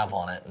that we have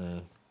on it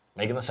and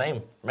making the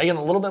same, making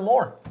a little bit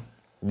more.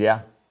 Yeah.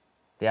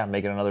 Yeah,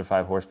 making another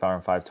 5 horsepower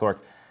and 5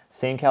 torque.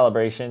 Same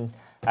calibration.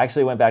 I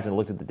actually went back and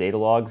looked at the data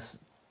logs.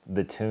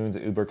 The tune's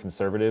uber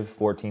conservative,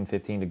 14,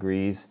 15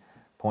 degrees.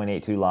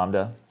 0.82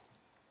 lambda.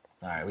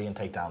 All right, we can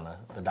take down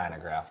the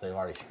dynograph. They've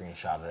already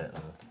screenshotted it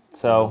and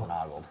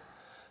so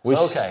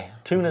okay,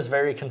 tune is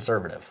very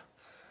conservative.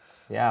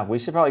 Yeah, we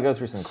should probably go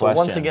through some questions. So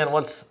once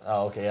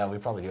again, yeah, we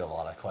probably do have a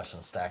lot of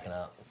questions stacking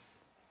up.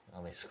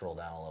 Let me scroll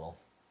down a little.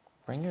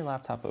 Bring your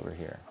laptop over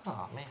here.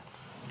 Oh man.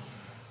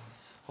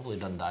 Hopefully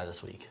it doesn't die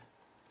this week.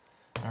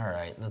 All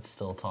right, that's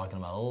still talking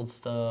about old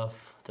stuff.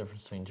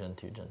 Difference between Gen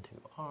 2, Gen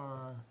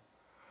 2R.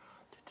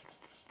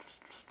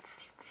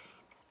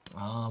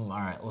 All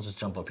right, let's just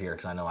jump up here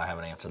because I know I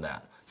haven't answered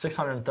that.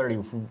 630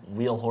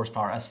 wheel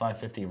horsepower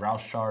S550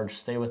 Roush charge.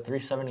 Stay with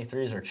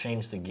 373s or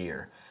change the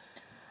gear.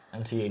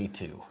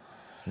 MT82.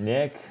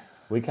 Nick,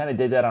 we kind of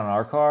did that on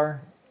our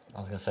car.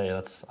 I was gonna say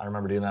I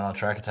remember doing that on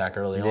Track Attack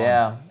early on.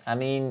 Yeah, I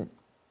mean,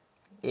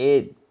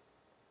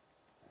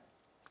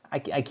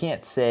 I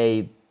can't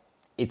say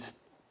it's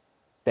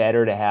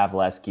better to have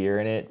less gear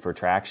in it for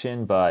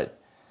traction,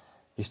 but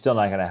you're still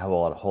not going to have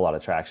a whole lot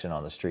of traction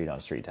on the street on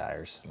street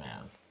tires.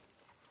 Man.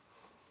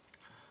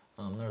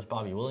 There's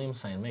Bobby Williams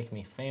saying, make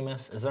me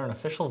famous. Is there an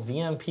official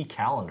VMP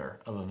calendar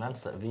of events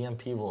that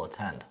VMP will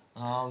attend?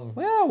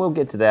 Well, we'll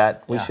get to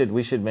that. Yeah.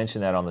 We should mention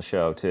that on the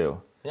show,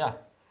 too. Yeah.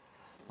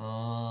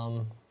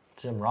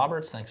 Jim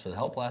Roberts, thanks for the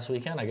help last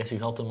weekend. I guess you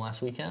helped him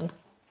last weekend.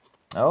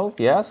 Oh,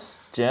 yes.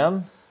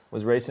 Jim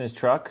was racing his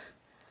truck.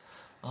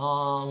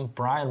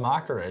 Brian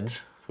Mockeridge,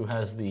 who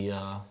has the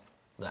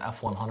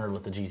F100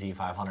 with the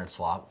GT500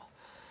 swap.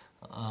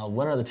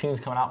 When are the tunes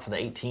coming out for the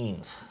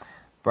 18s?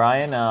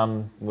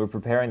 Brian, we're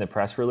preparing the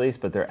press release,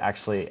 but they're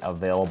actually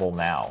available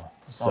now.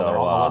 So, they're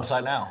on the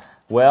website now?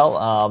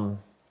 Well,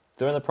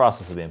 they're in the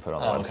process of being put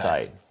on the website.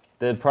 Okay.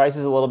 The price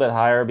is a little bit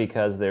higher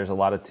because there's a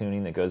lot of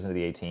tuning that goes into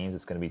the 18s.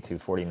 It's going to be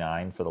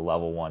 $249 for the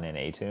level 1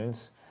 NA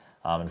tunes.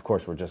 And of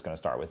course, we're just going to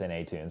start with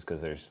NA tunes because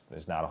there's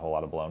not a whole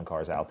lot of blown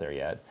cars out there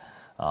yet.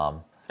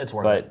 It's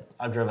worth it.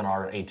 I've driven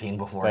our 18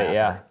 before. But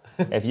yeah,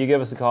 if you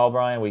give us a call,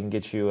 Brian, we can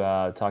get you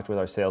talked with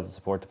our sales and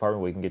support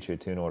department. We can get you a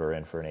tune order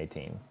in for an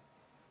 18.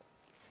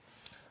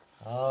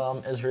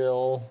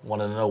 Israel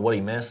wanted to know what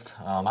he missed.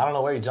 I don't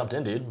know where he jumped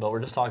in, dude, but we're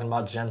just talking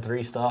about Gen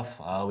 3 stuff.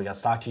 We got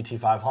stock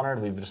GT500.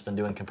 We've just been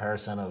doing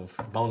comparison of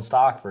bone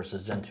stock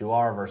versus Gen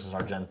 2R versus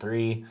our Gen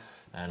 3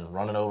 and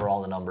running over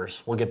all the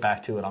numbers. We'll get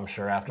back to it, I'm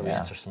sure, after we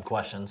answer some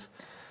questions.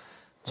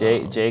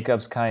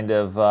 Jacob's kind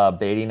of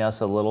baiting us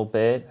a little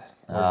bit,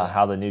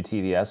 how the new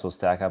TVS will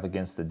stack up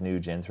against the new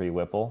Gen 3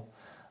 Whipple.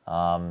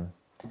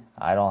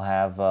 I don't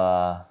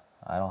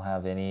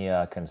have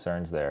any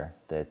concerns there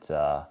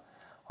that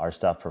our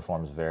stuff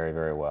performs very,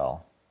 very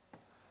well.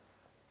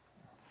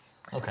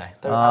 Okay,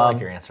 I like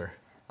your answer.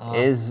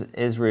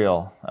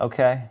 Israel,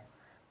 okay.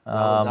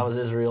 That was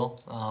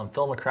Israel.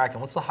 Phil McCracken,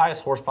 what's the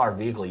highest horsepower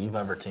vehicle you've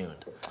ever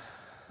tuned?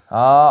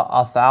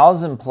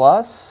 1,000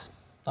 plus.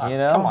 You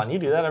know? Come on, you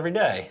do that every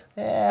day.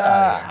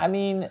 Yeah, I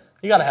mean,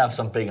 you got to have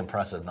some big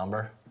impressive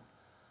number.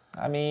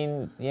 I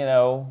mean, you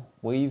know,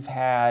 we've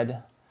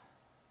had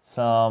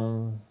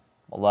some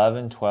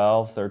 11,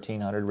 12,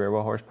 1,300 rear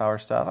wheel horsepower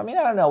stuff. I mean,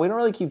 I don't know. We don't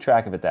really keep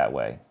track of it that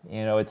way.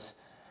 You know, it's,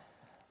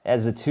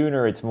 as a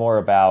tuner, it's more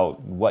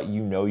about what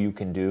you know you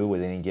can do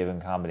with any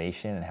given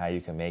combination and how you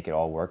can make it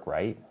all work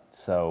right.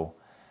 So,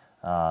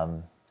 you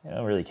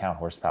don't really count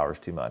horsepowers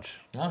too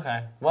much.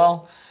 Okay.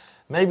 Well,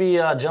 maybe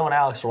Joe and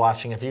Alex are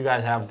watching. If you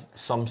guys have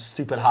some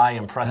stupid high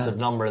impressive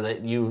number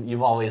that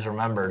you've always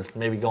remembered,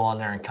 maybe go on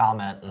there and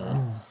comment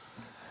and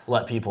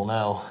let people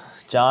know.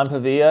 John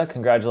Pavia,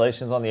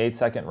 congratulations on the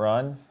 8-second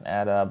run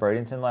at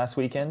Bradenton last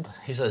weekend.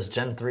 He says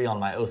Gen 3 on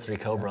my 03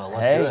 Cobra.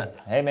 Let's do it.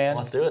 Hey, man.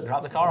 Let's do it.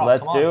 Drop the car off.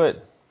 Let's do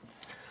it.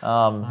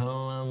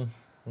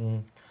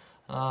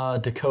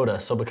 Dakota.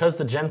 So because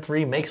the Gen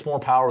 3 makes more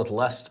power with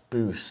less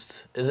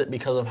boost, is it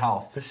because of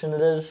how efficient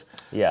it is?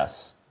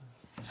 Yes.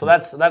 So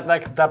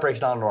that breaks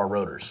down to our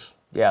rotors.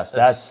 Yes,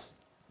 that's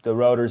the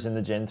rotors in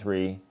the Gen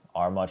 3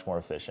 are much more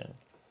efficient.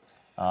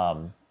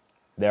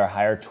 They're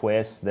higher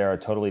twists. They're a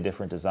totally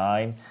different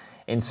design.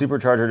 In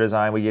supercharger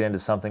design, we get into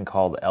something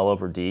called L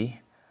over D.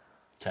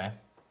 Okay.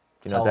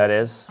 Do you know what that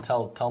is?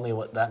 Tell me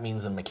what that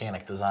means in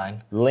mechanic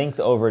design. Length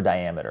over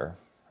diameter.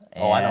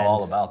 Oh, I know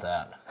all about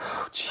that.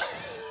 Oh,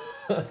 jeez.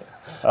 All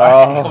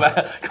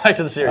right, go back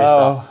to the serious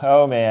stuff.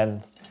 Oh,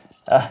 man.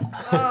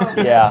 Yeah.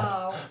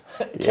 No.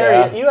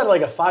 Carrie, you had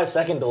like a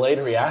 5-second delayed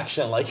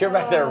reaction. Like you're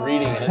back there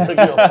reading, and it took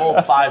you a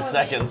full 5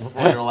 seconds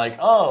before you're like,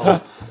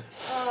 oh.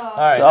 All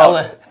right,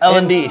 So,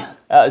 L&D.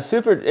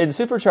 In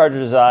supercharger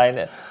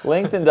design,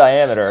 length and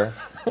diameter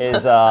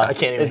is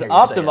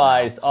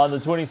optimized on the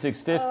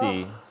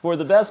 2650 for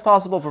the best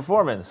possible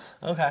performance.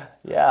 Okay.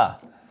 Yeah.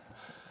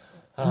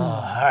 All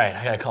right,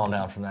 I gotta calm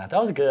down from that.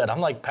 That was good.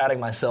 I'm like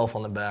patting myself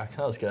on the back.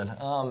 That was good.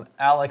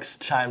 Alex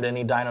chimed in.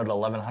 He dynoed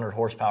 1,100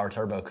 horsepower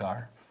turbo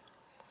car.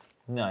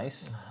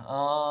 Nice.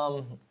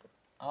 All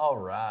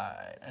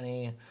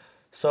right.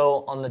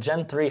 So on the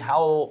Gen 3,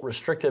 how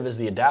restrictive is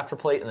the adapter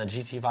plate and the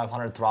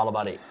GT500 throttle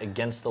body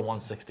against the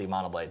 160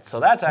 monoblade? So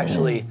that's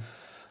actually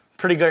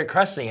pretty good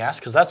question he asked,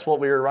 because that's what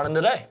we were running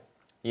today.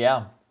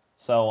 Yeah.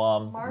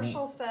 So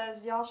Marshall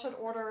says y'all should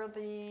order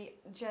the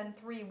Gen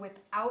 3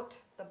 without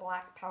the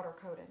black powder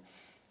coating.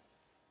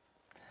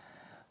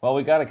 well,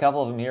 we got a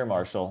couple of them here,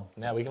 Marshall.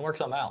 Yeah, we can work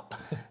something out.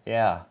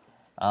 Yeah.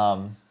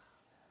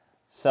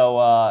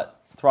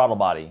 Throttle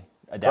body.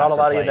 Throttle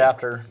body plate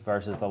adapter.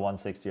 versus the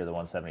 160 or the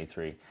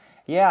 173.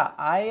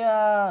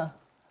 Yeah,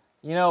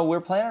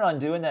 we're planning on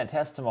doing that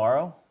test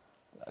tomorrow,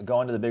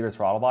 going to the bigger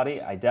throttle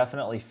body. I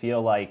definitely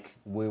feel like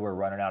we were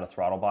running out of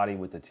throttle body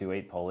with the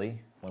 2.8 pulley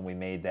when we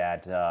made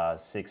that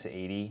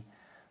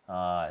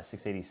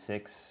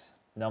 686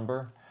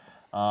 number.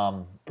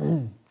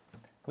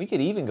 We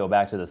could even go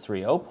back to the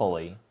 3.0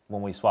 pulley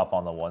when we swap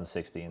on the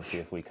 160 and see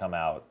if we come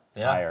out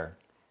higher.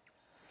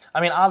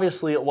 I mean,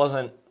 obviously it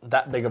wasn't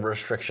that big of a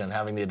restriction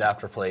having the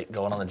adapter plate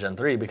going on the Gen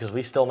 3 because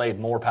we still made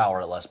more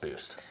power at less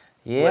boost.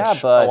 Yeah,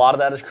 which but a lot of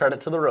that is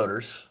credit to the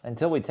rotors.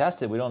 Until we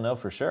test it, we don't know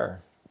for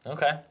sure.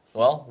 Okay.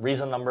 Well,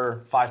 reason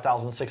number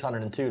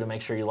 5,602 to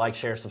make sure you like,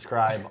 share,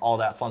 subscribe, all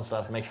that fun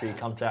stuff. Make sure you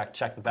come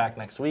check back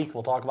next week.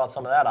 We'll talk about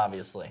some of that,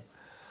 obviously.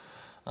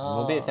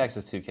 We'll be at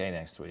Texas 2K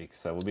next week,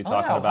 so we'll be Oh,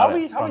 talking yeah. about How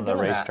we it from the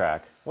doing that?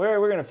 racetrack. We're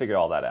going to figure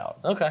all that out.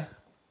 Okay.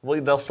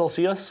 Well, they'll still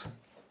see us?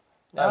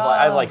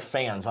 I have like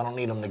fans. I don't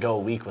need them to go a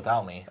week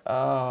without me.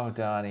 Oh,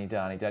 Donnie.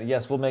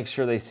 Yes, we'll make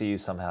sure they see you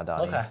somehow,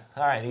 Donnie. Okay.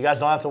 All right. You guys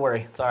don't have to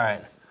worry. It's all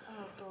right.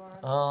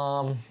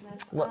 Oh,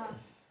 Lord. What?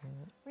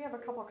 We have a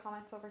couple of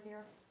comments over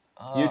here.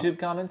 YouTube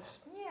comments?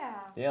 Yeah.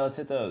 Yeah, let's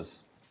hit those.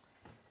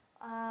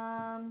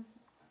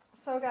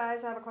 So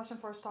guys, I have a question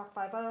for a Stock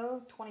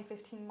 50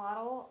 2015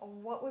 model.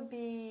 What would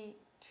be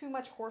too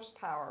much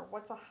horsepower?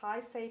 What's a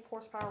high safe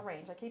horsepower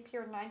range? I keep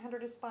hearing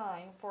 900 is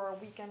fine for a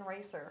weekend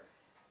racer.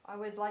 I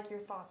would like your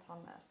thoughts on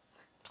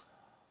this.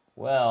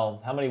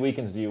 Well, how many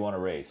weekends do you want to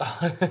race?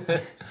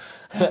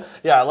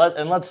 Yeah,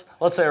 let's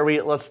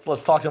say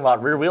let's talk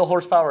about rear wheel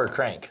horsepower or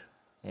crank,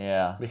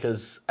 Yeah.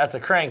 because at the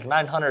crank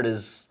 900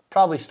 is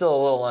probably still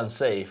a little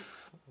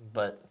unsafe,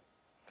 but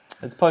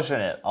It's pushing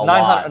it a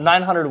lot.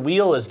 900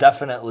 wheel is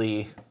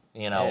definitely,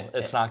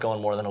 it's not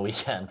going more than a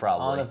weekend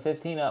probably. On a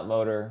 15-up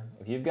motor,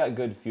 if you've got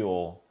good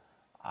fuel,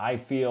 I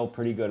feel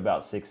pretty good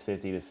about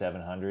 650 to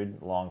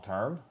 700 long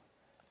term.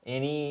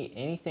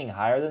 Anything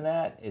higher than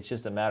that, it's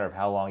just a matter of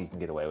how long you can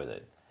get away with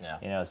it.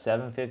 Yeah.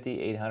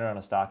 750, 800 on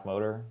a stock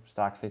motor,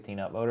 stock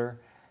 15-up motor,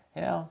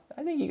 I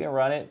think you can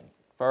run it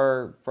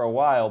for a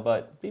while,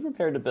 but be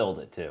prepared to build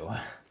it too.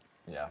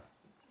 Yeah.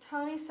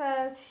 Tony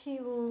says he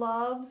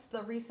loves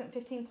the recent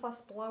 15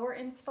 Plus blower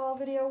install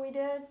video we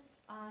did.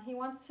 He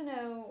wants to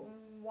know,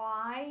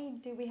 why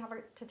do we have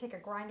to take a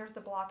grinder to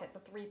the block at the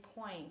 3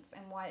 points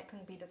and why it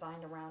couldn't be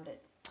designed around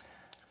it?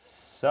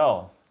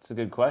 So, it's a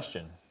good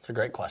question. It's a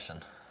great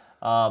question.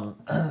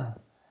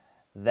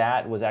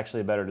 That was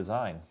actually a better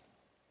design.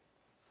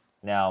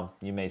 Now,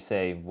 you may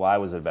say, why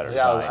was it a better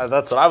design? Yeah,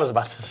 that's what I was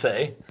about to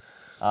say.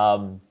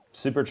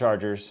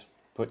 Superchargers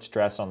put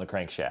stress on the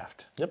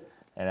crankshaft. Yep.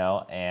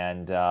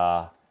 And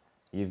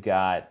you've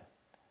got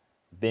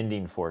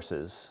bending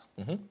forces.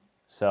 Mm-hmm.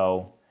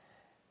 So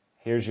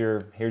here's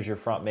your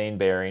front main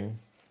bearing,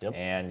 Yep.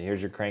 and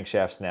here's your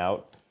crankshaft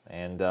snout,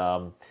 and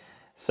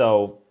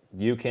so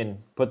you can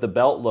put the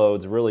belt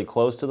loads really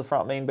close to the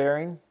front main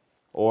bearing,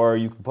 or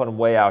you can put them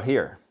way out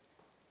here.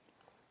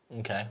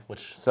 Okay.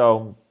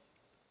 So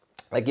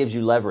that gives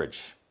you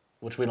leverage.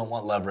 Which we don't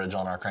want leverage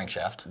on our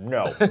crankshaft.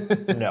 No,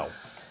 no.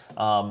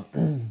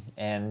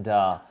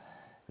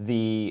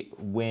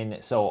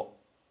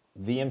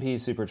 VMP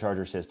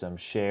supercharger system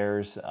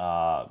shares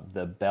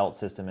the belt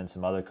system and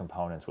some other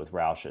components with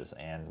Roush's.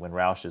 And when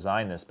Roush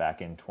designed this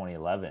back in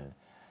 2011,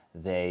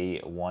 they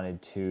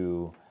wanted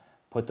to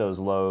put those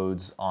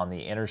loads on the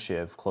inner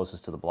sheave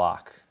closest to the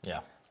block. Yeah.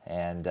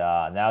 And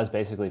that was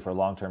basically for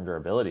long-term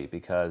durability,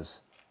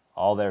 because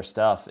all their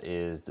stuff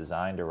is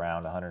designed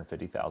around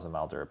 150,000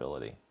 mile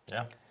durability.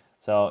 Yeah.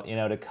 So,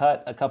 to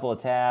cut a couple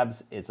of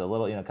tabs, it's a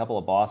little, a couple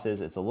of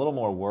bosses, it's a little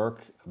more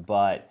work,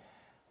 but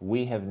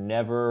we have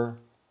never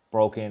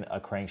broken a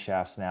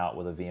crankshaft snout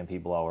with a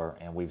VMP blower,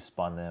 and we've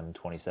spun them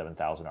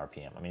 27,000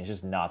 RPM. I mean, it's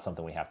just not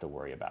something we have to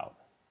worry about.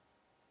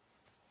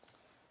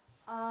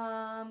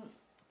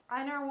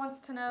 Einar wants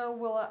to know,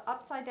 will an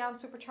upside-down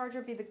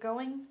supercharger be the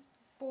going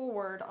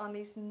forward on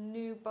these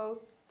new both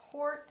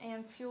port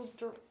and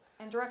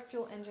direct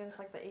fuel engines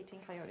like the 18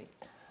 Coyote?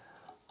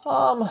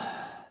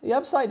 The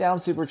upside-down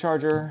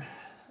supercharger,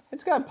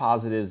 it's got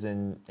positives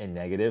and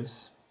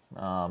negatives.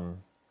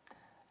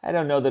 I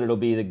don't know that it'll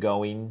be the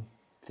going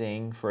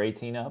thing for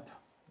 18 up.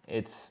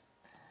 It's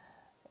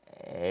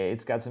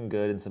got some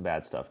good and some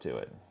bad stuff to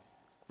it,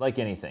 like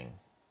anything.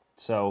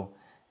 So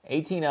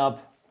 18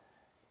 up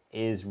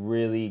is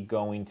really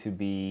going to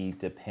be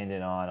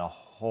dependent on a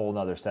whole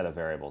nother set of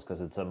variables,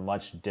 because it's a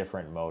much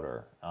different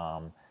motor.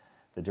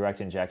 The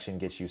direct injection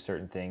gets you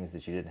certain things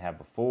that you didn't have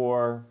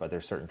before, but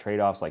there's certain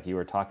trade-offs like you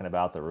were talking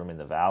about, the room in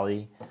the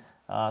valley.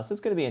 So it's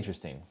going to be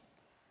interesting.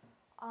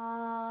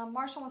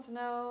 Marshall wants to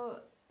know,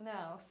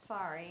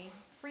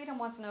 Freedom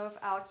wants to know if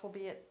Alex will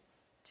be at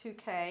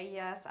 2K.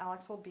 Yes,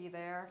 Alex will be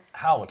there.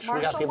 Ouch. We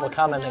got people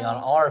commenting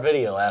on our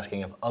video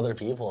asking if other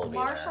people will be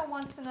there. Marshall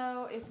wants to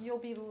know if you'll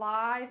be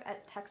live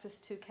at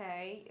Texas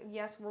 2K.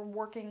 Yes, we're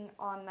working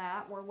on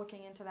that. We're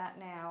looking into that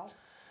now.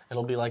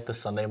 It'll be like the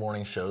Sunday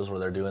morning shows where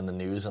they're doing the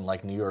news in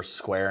like New York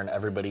Square and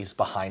everybody's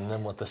behind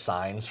them with the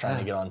signs trying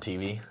to get on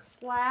TV.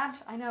 Slab,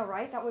 I know,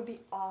 right? That would be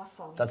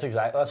awesome. That's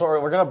what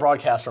we're going to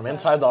broadcast from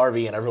inside the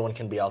RV, and everyone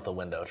can be out the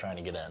window trying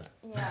to get in.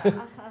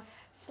 Yeah.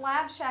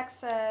 Slab Shack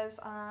says,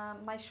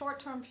 my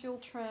short-term fuel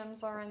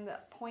trims are in the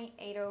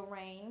 0.80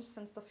 range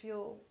since the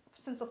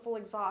full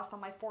exhaust on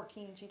my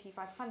 14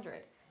 GT500.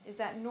 Is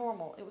that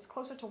normal? It was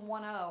closer to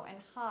 1.0 and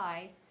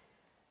high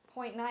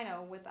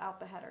 0.90 without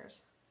the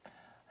headers.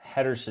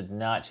 Headers should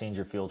not change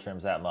your fuel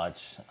trims that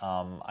much.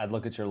 I'd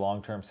look at your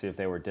long term, see if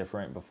they were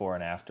different before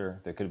and after.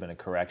 There could have been a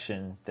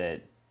correction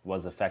that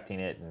was affecting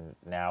it and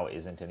now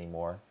isn't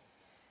anymore.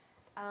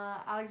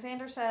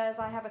 Alexander says,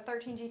 I have a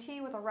 13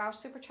 GT with a Roush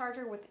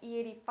supercharger with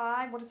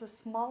E85. What is the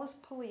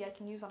smallest pulley I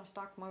can use on a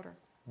stock motor?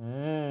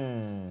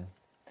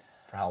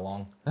 For how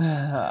long?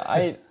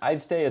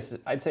 I'd say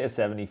a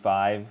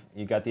 75.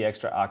 You got the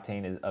extra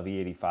octane of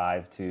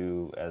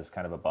E85 as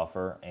kind of a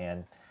buffer,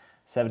 and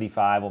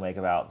 75 will make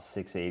about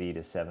 680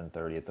 to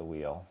 730 at the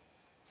wheel.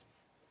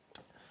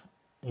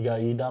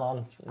 You done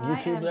on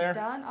YouTube there? I am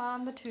done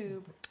on the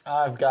tube.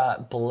 I've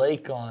got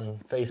Blake on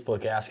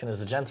Facebook asking, is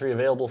the Gen 3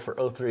 available for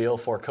 03,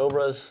 04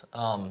 Cobras?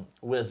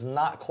 Was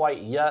not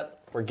quite yet.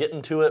 We're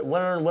getting to it.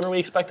 When are we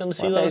expecting to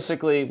see those?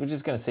 Basically, we're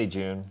just going to say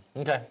June.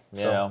 Okay.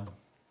 You know,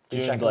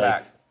 June, Blake.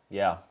 back.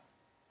 Yeah.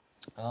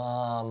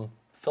 Phil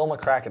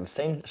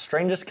McCracken,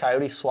 strangest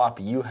coyote swap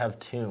you have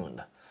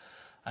tuned.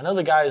 I know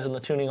the guys in the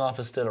tuning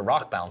office did a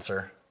rock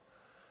bouncer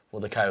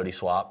with a coyote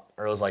swap,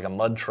 or it was like a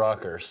mud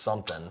truck or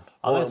something.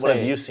 What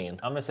have you seen?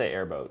 I'm going to say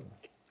airboat.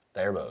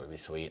 The airboat would be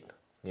sweet.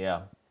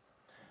 Yeah.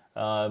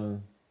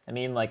 I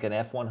mean, like an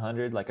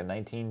F100, like a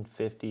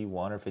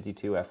 1951 or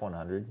 52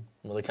 F100.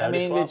 With a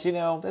coyote swap? It's, you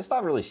know, that's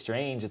not really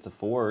strange. It's a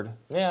Ford.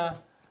 Yeah.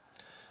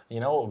 You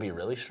know what would be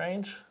really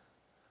strange?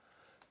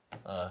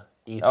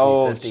 E350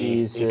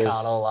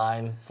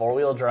 Econoline,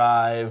 4-wheel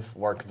drive,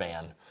 work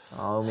van.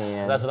 Oh,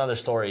 man. That's another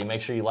story.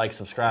 Make sure you like,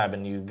 subscribe,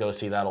 and you go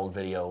see that old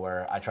video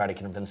where I try to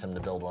convince him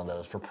to build one of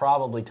those for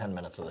probably 10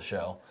 minutes of the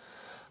show.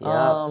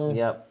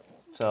 Yep.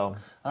 So.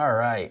 All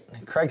right.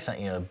 Craig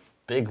sent you a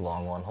big,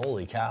 long one.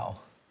 Holy cow.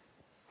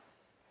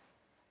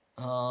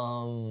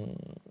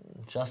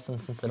 Justin,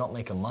 since they don't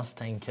make a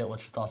Mustang kit,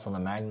 what's your thoughts on the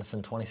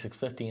Magnuson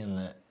 2650 and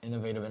the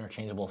innovative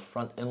interchangeable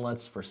front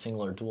inlets for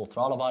single or dual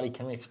throttle body?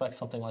 Can we expect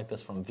something like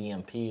this from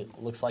VMP?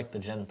 Looks like the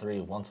Gen 3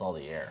 wants all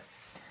the air.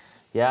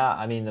 Yeah,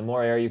 I mean, the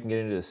more air you can get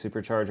into the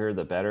supercharger,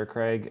 the better,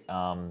 Craig.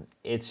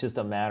 It's just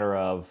a matter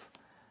of,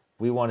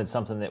 we wanted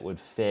something that would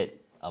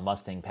fit a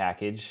Mustang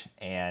package,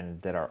 and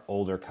that our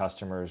older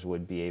customers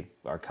would be,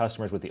 our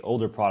customers with the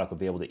older product would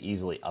be able to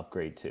easily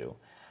upgrade to.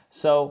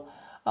 So,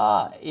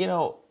 you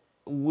know,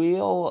 we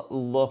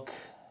look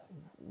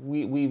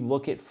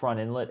at front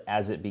inlet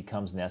as it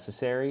becomes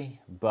necessary,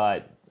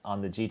 but on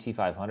the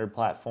GT500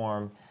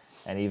 platform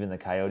and even the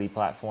Coyote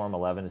platform,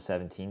 11 to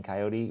 17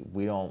 Coyote,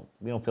 we don't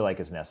feel like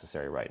it's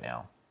necessary right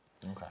now.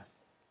 Okay.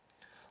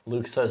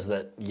 Luke says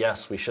that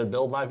yes, we should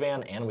build my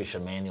van and we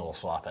should manual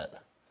swap it.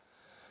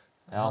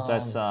 Well,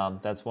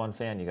 that's one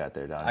fan you got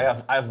there, Don.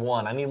 I have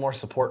one. I need more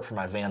support for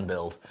my van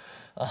build.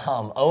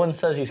 Owen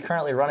says he's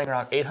currently running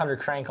around 800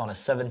 crank on a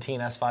 17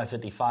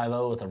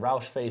 S550 with a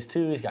Roush Phase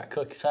 2. He's got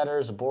Cook's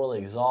headers, a Borley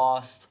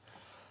exhaust,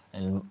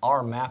 and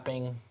R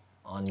mapping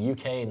on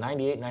UK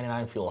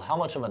 98.99 fuel. How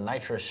much of a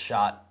nitrous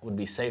shot would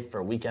be safe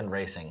for weekend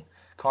racing?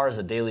 Car is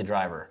a daily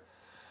driver.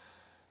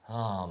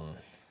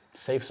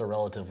 Safe's a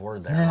relative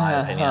word there, in my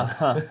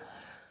opinion.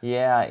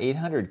 Yeah,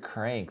 800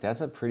 crank.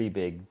 That's a pretty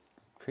big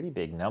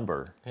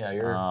number. Yeah,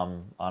 you're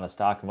on a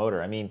stock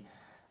motor. I mean,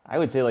 I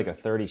would say like a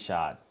 30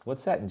 shot.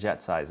 What's that in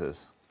jet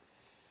sizes?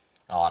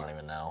 Oh, I don't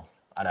even know.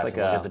 I'd have to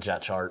look at the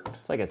jet chart.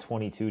 It's like a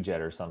 22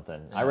 jet or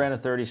something. Yeah. I ran a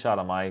 30 shot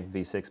on my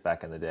V6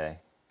 back in the day.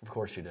 Of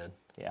course you did.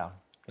 Yeah.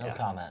 No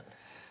comment.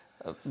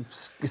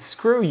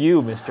 Screw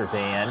you, Mr.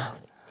 Van.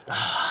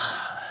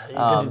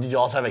 Did you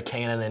also have a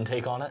K&N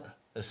intake on it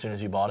as soon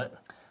as you bought it?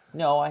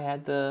 No, I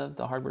had the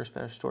hardware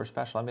store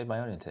special. I made my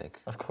own intake.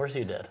 Of course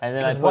you did. And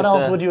then what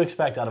else would you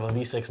expect out of a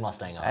V6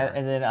 Mustang owner?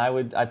 And then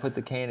I put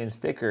the K&N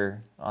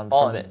sticker on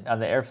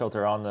the air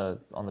filter on the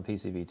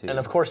PCV too. And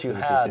of course you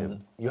had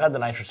the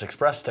Nitrous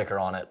Express sticker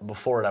on it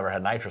before it ever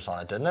had nitrous on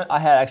it, didn't it? I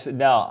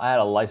had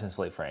a license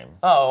plate frame.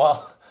 Oh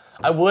well,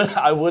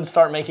 I would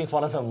start making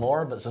fun of him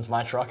more, but since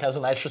my truck has a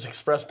Nitrous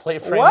Express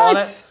plate frame on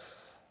it,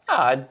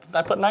 yeah,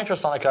 I put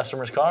nitrous on a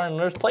customer's car and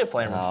there's plate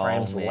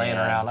frames laying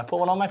around. I put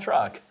one on my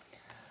truck.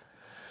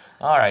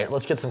 All right,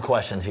 let's get some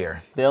questions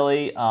here.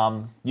 Billy,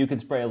 you could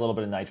spray a little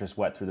bit of nitrous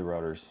wet through the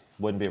rotors.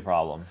 Wouldn't be a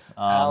problem.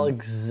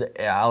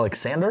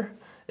 Alexander,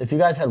 if you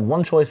guys had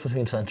one choice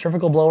between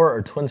centrifugal blower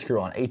or twin screw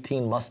on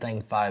 18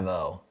 Mustang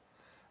 5.0,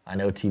 I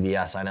know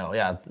TVS, I know.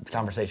 Yeah, the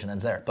conversation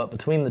ends there. But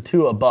between the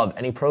two above,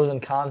 any pros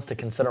and cons to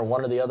consider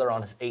one or the other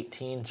on his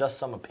 18? Just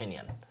some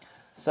opinion.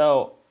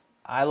 So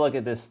I look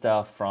at this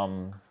stuff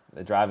from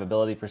the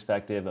drivability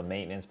perspective, a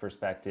maintenance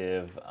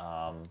perspective,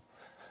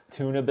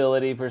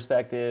 tunability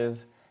perspective.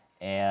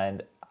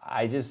 And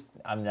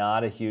I'm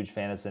not a huge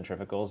fan of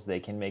centrifugals.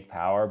 They can make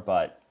power,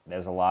 but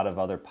there's a lot of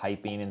other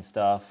piping and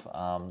stuff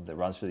that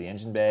runs through the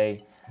engine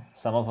bay.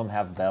 Some of them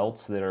have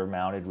belts that are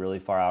mounted really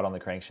far out on the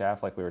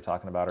crankshaft, like we were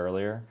talking about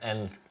earlier.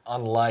 And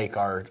unlike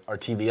our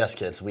TBS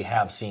kits, we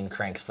have seen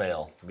cranks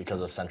fail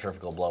because of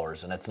centrifugal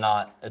blowers, and it's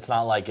not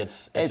like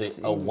it's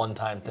a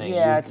one-time thing.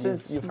 Yeah,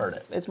 you've heard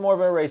it. It's more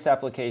of a race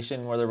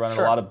application where they're running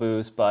Sure. a lot of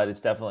boost, but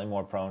it's definitely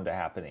more prone to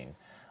happening.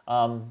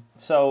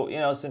 So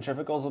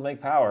centrifugals will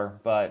make power,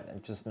 but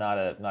I'm just not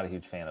a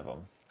huge fan of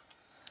them.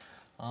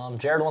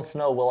 Jared wants to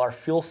know, will our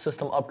fuel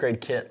system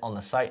upgrade kit on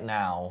the site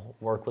now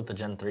work with the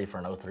Gen 3 for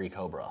an 03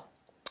 Cobra?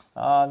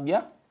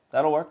 Yeah,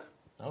 that'll work.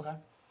 Okay.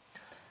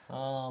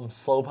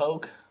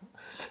 Slowpoke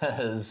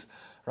says,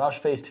 Roush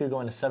Phase 2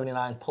 going to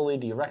 79 pulley.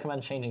 Do you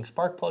recommend changing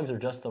spark plugs or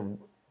just to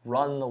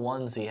run the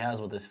ones he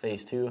has with his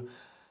Phase 2?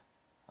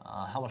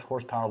 How much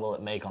horsepower will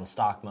it make on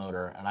stock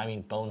motor? And I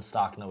mean bone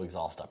stock, no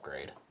exhaust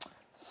upgrade.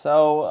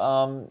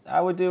 So I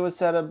would do a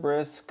set of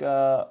brisk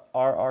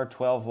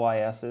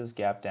RR12YSs,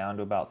 gap down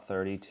to about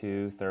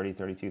 32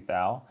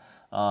 thou.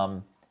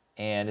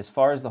 And as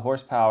far as the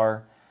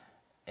horsepower,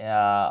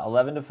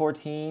 11 to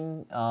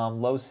 14,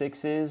 low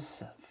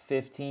sixes,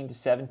 15 to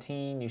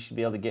 17, you should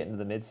be able to get into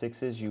the mid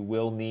sixes. You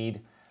will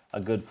need a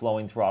good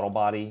flowing throttle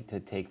body to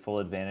take full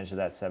advantage of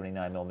that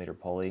 79mm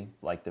pulley,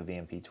 like the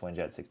VMP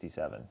Twinjet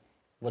 67.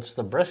 Which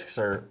the brisks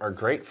are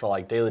great for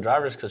like daily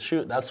drivers, because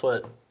shoot, that's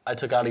what I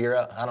took out of your,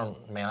 I don't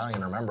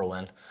even remember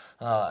when.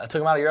 I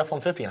took them out of your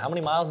F-150, and how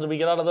many miles did we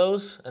get out of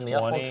those in the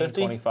F-150?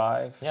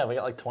 25. Yeah, we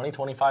got like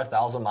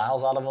 25,000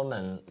 miles out of them,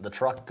 and the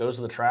truck goes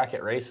to the track,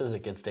 it races,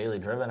 it gets daily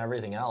driven,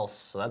 everything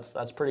else. So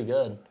that's pretty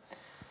good.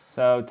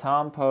 So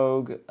Tom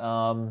Pogue,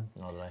 I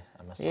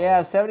messed yeah,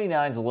 up.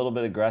 79 is a little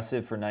bit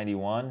aggressive for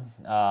 91.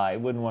 I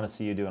wouldn't want to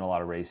see you doing a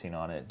lot of racing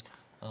on it.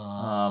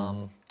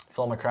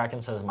 Phil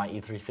McCracken says my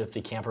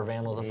E350 camper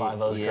van with a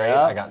 5.0 is great. Yep.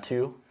 I got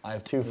two. I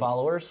have two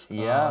followers.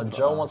 Yeah.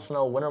 Joe wants to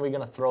know, when are we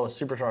going to throw a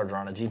supercharger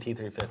on a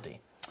GT350?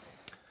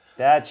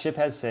 That ship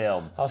has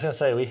sailed. I was going to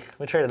say, we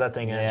traded that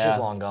thing in. Yeah. She's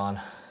long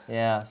gone.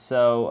 Yeah,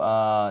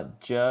 so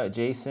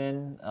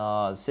Jason,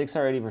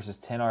 6R80 versus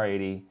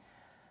 10R80.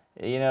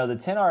 You know, the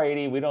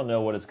 10R80, we don't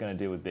know what it's going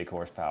to do with big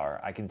horsepower.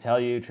 I can tell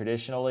you,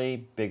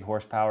 traditionally, big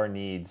horsepower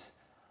needs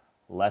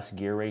less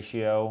gear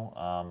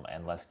ratio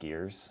and less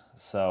gears.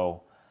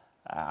 So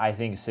I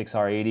think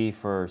 6R80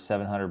 for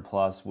 700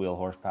 plus wheel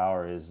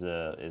horsepower is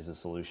the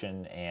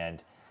solution.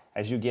 And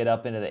as you get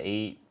up into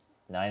the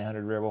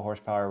 900 rear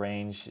horsepower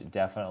range,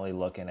 definitely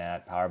looking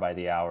at power by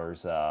the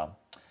hour's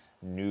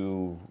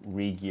new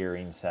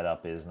re-gearing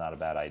setup is not a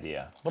bad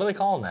idea. What are they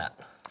calling that?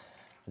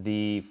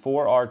 The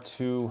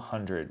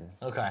 4R200.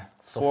 Okay.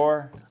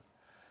 So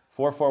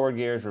four forward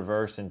gears,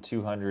 reverse, and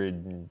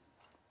 200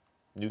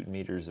 Newton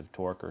meters of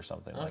torque or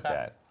something like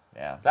that.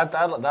 Yeah.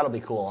 That'll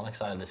be cool. I'm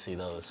excited to see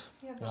those.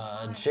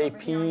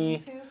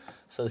 JP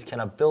says,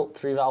 can a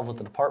built 3-valve with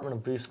the Department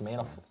of Boost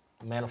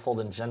manifold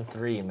in Gen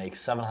 3 make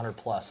 700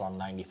 plus on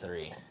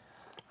 93?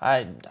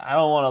 I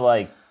don't want to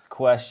like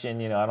question,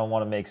 you know, I don't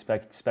want to make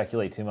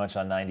speculate too much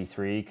on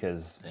 93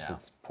 because if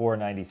it's poor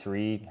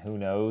 93, who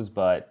knows?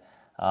 But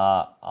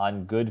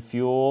on good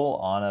fuel,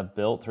 on a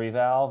built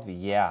 3-valve,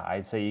 yeah,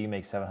 I'd say you can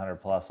make 700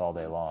 plus all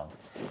day long.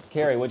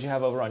 Carrie, what'd you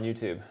have over on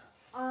YouTube?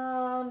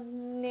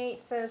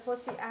 Nate says,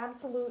 what's the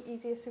absolute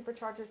easiest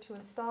supercharger to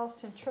install,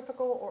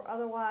 centrifugal or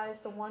otherwise,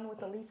 the one with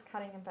the least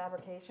cutting and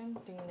fabrication?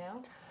 Do you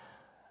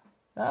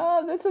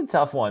know? That's a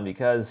tough one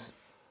because,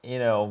 you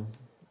know,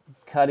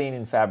 cutting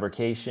and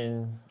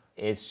fabrication,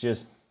 it's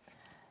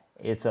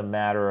a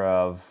matter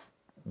of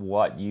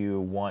what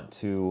you want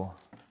to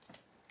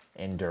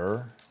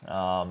endure.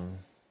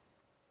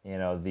 You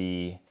know,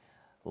 the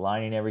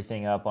lining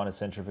everything up on a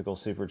centrifugal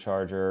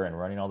supercharger and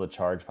running all the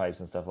charge pipes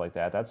and stuff like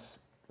that, that's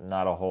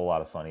not a whole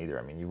lot of fun either.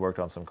 I mean, you worked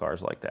on some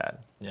cars like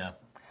that. Yeah.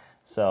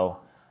 So.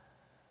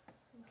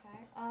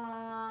 Okay.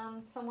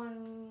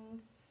 Someone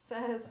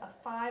says a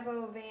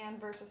 5.0 van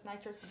versus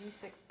nitrous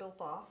V6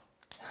 built off.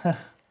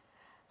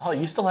 Oh,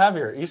 you still have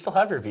your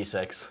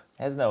V6. It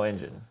has no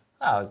engine.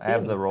 Oh, I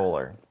have the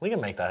roller. We can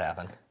make that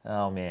happen.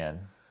 Oh man.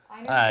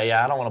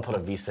 Yeah, I don't want to put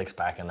a V6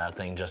 back in that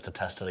thing just to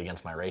test it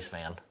against my race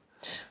van.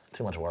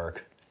 Too much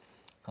work.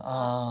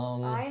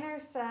 Einar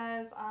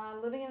says,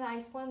 living in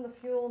Iceland, the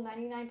fuel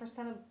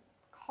 99% of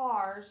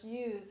cars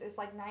use is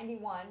like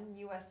 91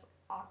 US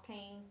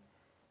octane.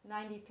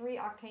 93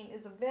 octane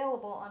is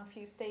available on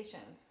few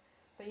stations,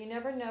 but you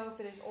never know if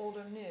it is old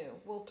or new.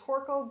 Will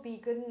Torco be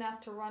good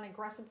enough to run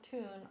aggressive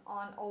tune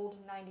on old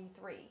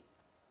 93?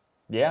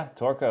 Yeah,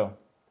 Torco.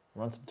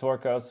 Run some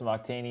Torco, some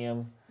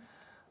Octanium.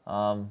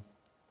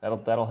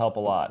 That'll help a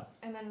lot.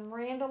 And then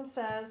Random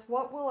says,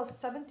 what will a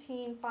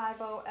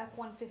 17.50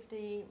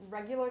 F-150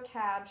 regular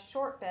cab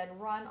short bed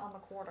run on the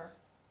quarter?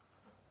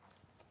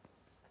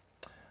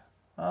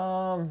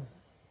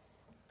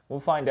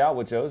 We'll find out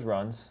what Joe's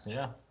runs.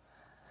 Yeah.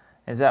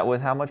 Is that with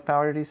how much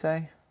power did he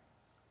say?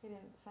 He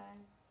didn't say.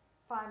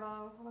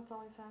 5.0, that's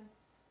all he said.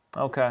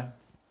 Okay.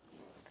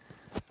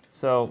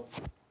 So,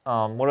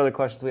 what other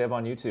questions do we have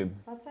on YouTube?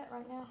 That's it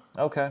right now.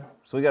 Okay.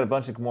 So we got a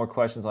bunch of more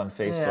questions on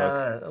Facebook.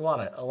 Yeah, a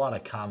lot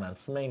of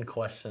comments. The main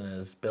question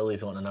is,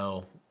 Billy's wanting to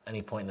know, any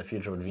point in the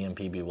future would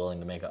VMP be willing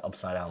to make an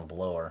upside-down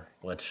blower?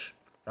 Which,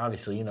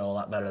 obviously, you know a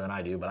lot better than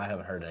I do, but I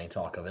haven't heard any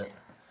talk of it.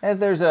 If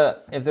there's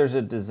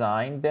a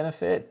design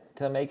benefit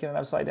to making an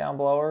upside-down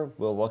blower,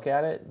 we'll look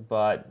at it.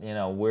 But, you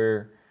know,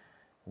 we're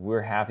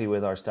happy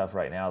with our stuff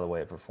right now, the way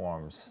it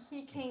performs.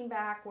 He came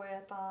back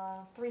with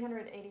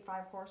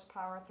 385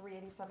 horsepower,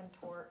 387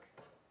 torque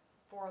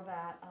for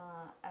that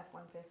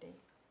F-150.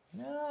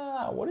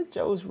 What did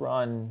Joe's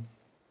run,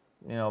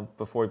 you know,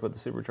 before he put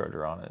the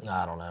supercharger on it?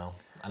 I don't know.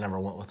 I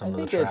never went with him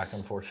to the track,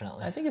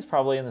 unfortunately. I think it's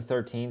probably in the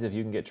 13s if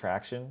you can get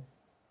traction.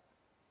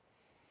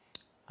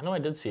 I know I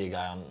did see a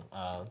guy on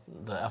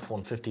the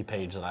F-150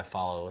 page that I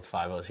follow with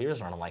 5.0s. He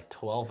was running like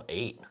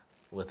 12.8.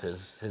 with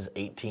his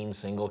 18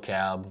 single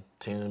cab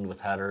tuned with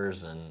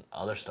headers and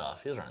other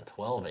stuff. He was running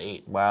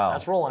 12.8. Wow.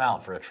 That's rolling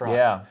out for a truck.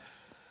 Yeah.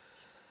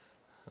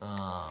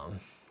 All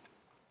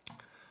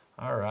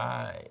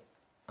right.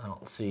 I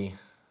don't see.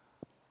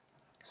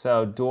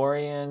 So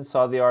Dorian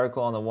saw the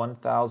article on the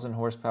 1,000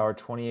 horsepower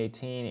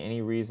 2018.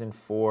 Any reason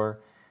for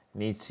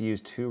needs to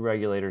use two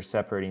regulators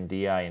separating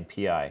DI and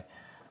PI?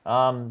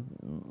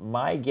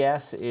 My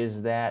guess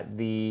is that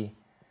the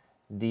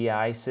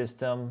DI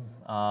system,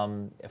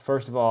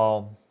 first of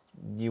all,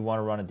 you want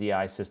to run a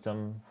DI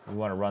system. You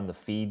want to run the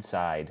feed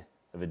side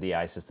of a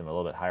DI system a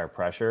little bit higher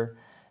pressure.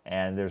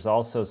 And there's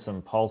also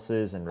some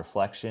pulses and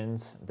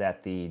reflections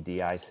that the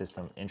DI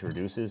system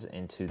introduces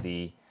into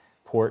the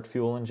port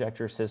fuel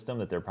injector system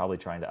that they're probably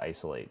trying to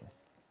isolate.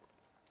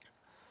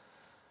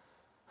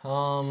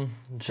 John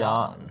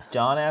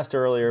asked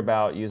earlier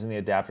about using the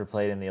adapter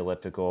plate in the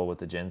elliptical with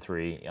the Gen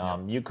 3.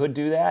 You could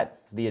do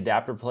that. The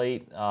adapter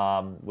plate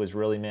was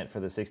really meant for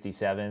the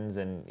 67s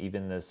and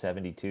even the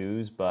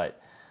 72s, but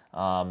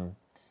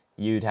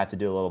you'd have to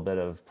do a little bit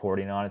of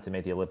porting on it to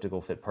make the elliptical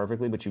fit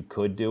perfectly, but you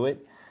could do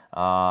it.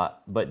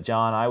 But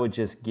John, I would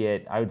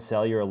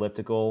sell your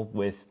elliptical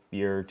with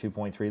your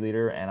 2.3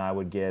 liter, and I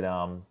would get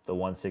the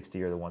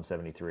 160 or the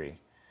 173.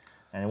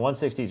 And the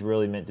 160 is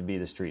really meant to be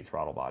the street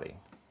throttle body.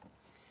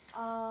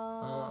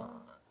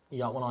 You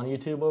got one on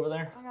YouTube over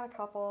there? I got a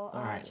couple.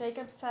 All right.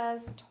 Jacob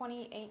says the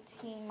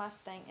 2018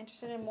 Mustang.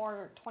 Interested in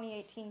more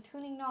 2018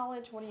 tuning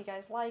knowledge? What do you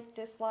guys like,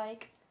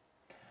 dislike?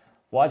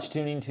 Watch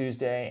Tuning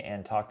Tuesday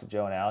and talk to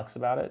Joe and Alex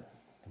about it.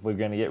 If we're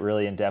going to get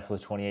really in depth with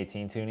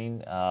 2018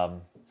 tuning,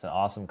 it's an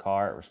awesome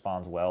car. It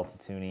responds well to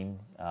tuning,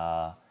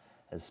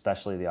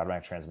 especially the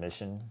automatic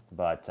transmission.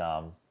 But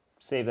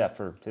save that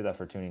for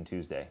Tuning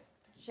Tuesday.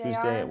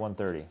 Tuesday at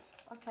 1:30.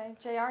 Okay.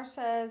 JR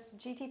says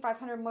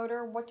GT500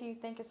 motor. What do you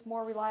think is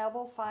more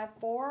reliable,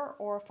 5.4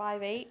 or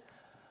 5.8?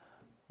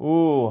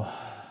 Ooh.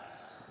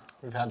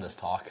 We've had this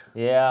talk.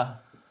 Yeah.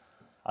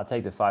 I'll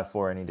take the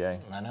 5.4 any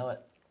day. I know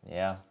it.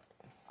 Yeah.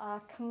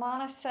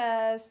 Kamana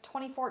says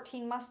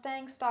 2014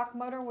 Mustang stock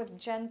motor with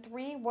Gen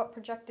 3. What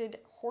projected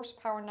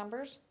horsepower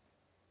numbers?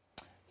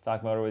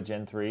 Stock motor with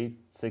Gen 3,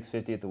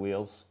 650 at the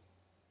wheels.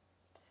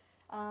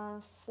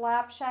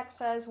 Slapshack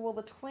says, will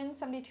the twin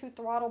 72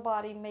 throttle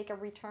body make a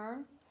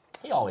return?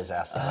 He always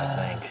asks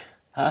that,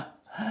 I think.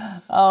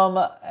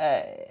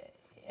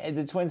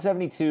 The twin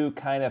 72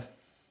 kind of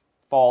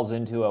falls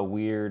into a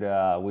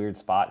weird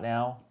spot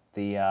now.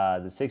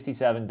 The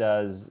 67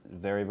 does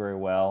very, very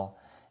well,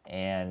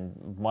 and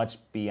much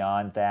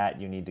beyond that,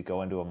 you need to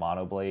go into a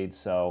monoblade.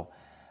 So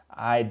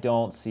I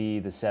don't see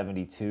the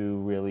 72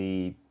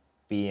 really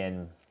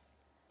being,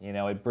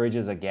 it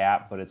bridges a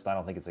gap, but I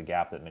don't think it's a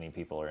gap that many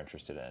people are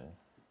interested in.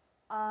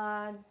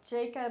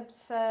 Jacob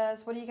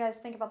says, what do you guys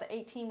think about the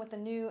 18 with the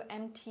new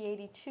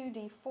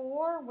MT82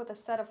 D4 with a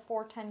set of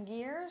 410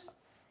 gears?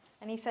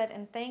 And he said,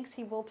 and thanks,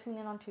 he will tune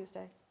in on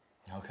Tuesday.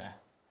 Okay.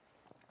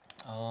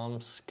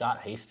 Scott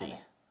Hasty.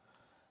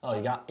 Oh,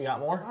 you got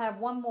more? I have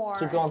one more.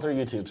 Keep going through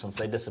YouTube since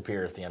they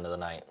disappear at the end of the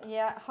night.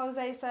 Yeah,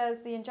 Jose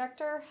says the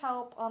injector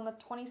help on the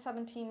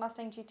 2017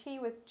 Mustang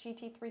GT with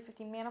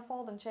GT350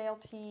 manifold and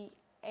JLT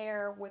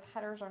air with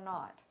headers or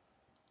not.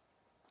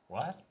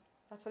 What?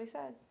 That's what he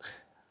said.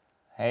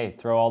 Hey,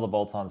 throw all the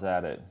bolt-ons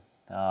at it.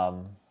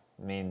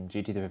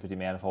 GT350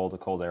 manifold, a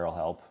cold air will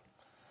help.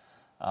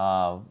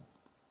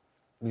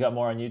 We got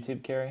more on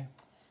YouTube, Carrie?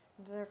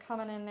 They're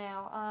coming in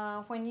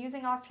now. When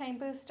using octane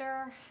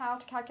booster, how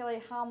to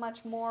calculate how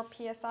much more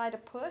PSI to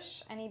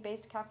push? Any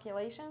based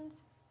calculations?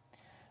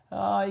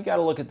 You got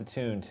to look at the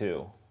tune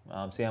too.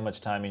 See how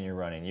much timing you're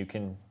running. You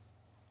can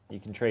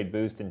trade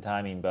boost and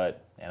timing,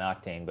 and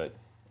octane, but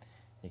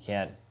you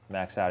can't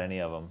max out any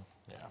of them.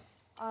 Yeah.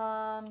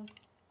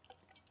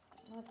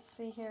 Let's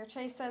see here.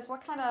 Chase says,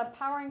 what kind of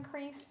power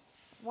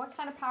increase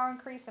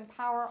and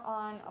power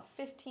on a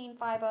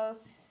 1550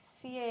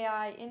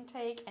 CAI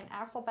intake and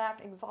Axleback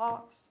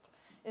exhaust?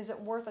 Is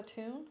it worth a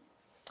tune?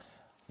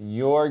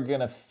 You're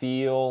gonna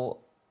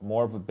feel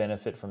more of a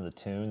benefit from the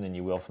tune than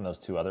you will from those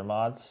two other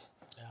mods.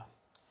 Yeah.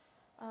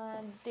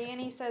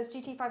 Danny says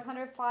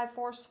GT500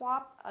 5.4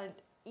 swap an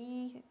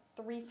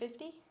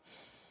E350.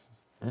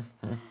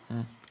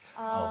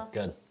 Oh,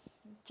 good.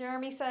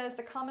 Jeremy says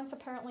the comments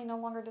apparently no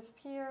longer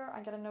disappear.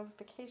 I get a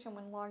notification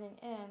when logging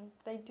in.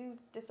 They do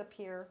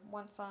disappear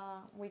once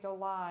we go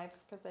live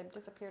because they've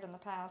disappeared in the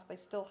past. They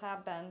still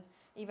have been.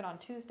 Even on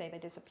Tuesday they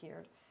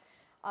disappeared.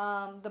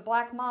 The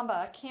Black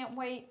Mamba. Can't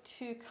wait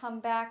to come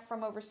back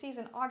from overseas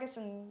in August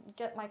and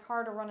get my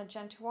car to run a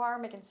Gen 2R,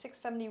 making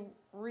 670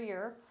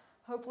 rear.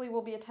 Hopefully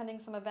we'll be attending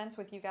some events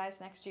with you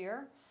guys next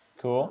year.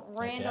 Cool.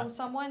 Random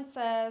someone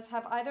says,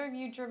 have either of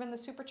you driven the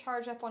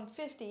supercharged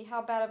F150?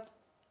 How about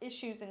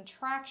issues in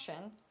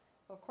traction?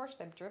 Well, of course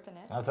they've driven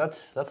it.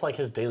 That's like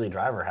his daily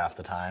driver half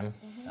the time.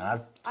 Mm-hmm.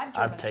 And I've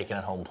I've taken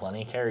it home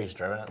plenty. Carrie's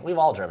driven it. We've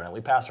all driven it.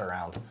 We pass it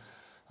around.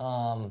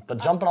 But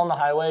jumping on the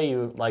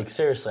highway,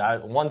 seriously,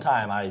 one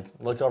time I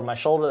looked over my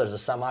shoulder, there's a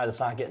semi that's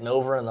not getting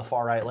over in the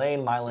far right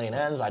lane. My lane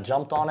ends. I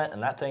jumped on it,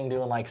 and that thing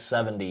doing like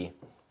 70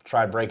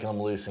 tried breaking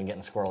them loose and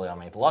getting squirrely on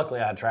me. But luckily,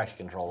 I had traction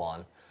control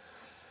on.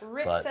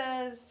 Rick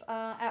says,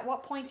 at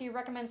what point do you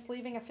recommend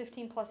sleeving a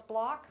 15+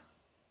 block?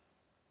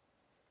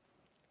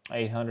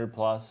 800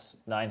 plus,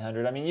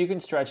 900. I mean, you can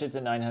stretch it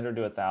to 900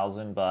 to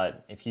 1,000,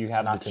 but if you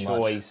have the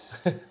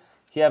choice, if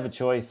you have a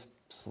choice,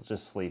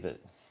 just sleeve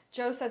it.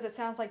 Joe says it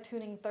sounds like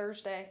tuning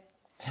Thursday.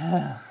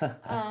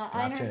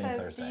 Einar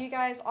says, do you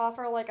guys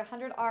offer like a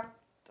 100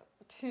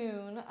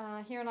 tune?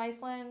 Here in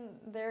Iceland,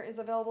 there is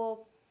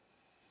available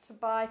to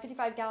buy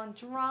 55-gallon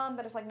drum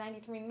that is like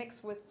 93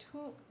 mixed with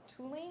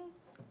toluene,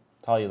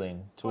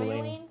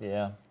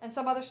 yeah. And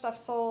some other stuff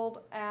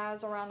sold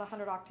as around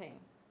 100 octane.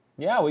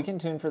 Yeah, we can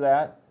tune for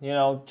that. You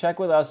know, check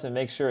with us and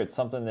make sure it's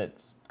something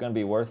that's going to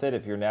be worth it.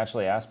 If you're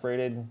naturally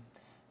aspirated,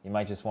 you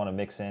might just want to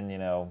mix in, you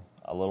know,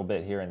 a little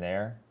bit here and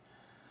there.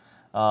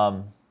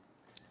 All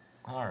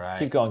right.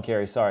 Keep going,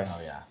 Carrie. Sorry.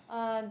 Oh, yeah.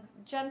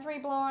 Gen 3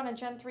 blower on a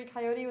Gen 3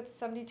 Coyote with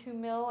 72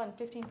 mil and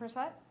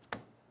 15%.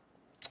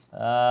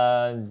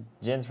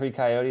 Gen 3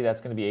 Coyote,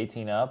 that's going to be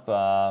 18 up.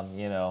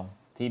 You know,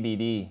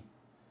 TBD.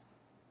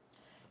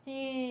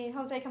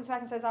 Jose comes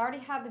back and says, I already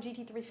have the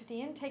GT350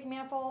 intake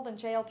manifold and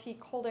JLT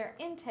cold air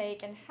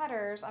intake and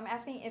headers. I'm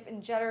asking if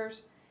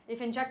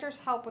injectors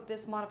help with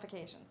this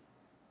modifications.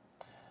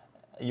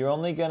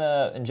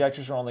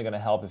 Injectors are only gonna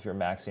help if you're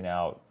maxing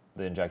out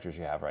the injectors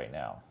you have right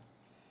now.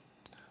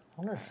 I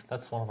wonder if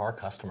that's one of our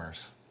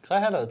customers.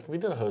 Because we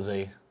did a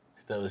Jose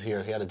that was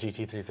here. He had a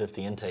GT350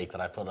 intake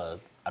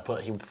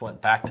that he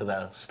went back to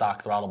the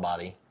stock throttle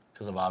body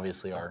because of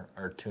obviously our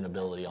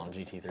tunability on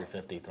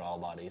GT350 throttle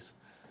bodies.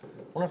 I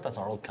wonder if that's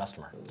our old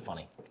customer. It's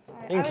funny.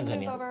 I would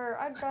move over.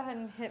 I'd go ahead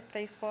and hit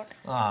Facebook.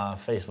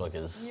 Facebook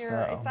is...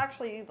 It's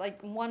actually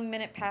like 1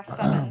 minute past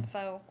 7,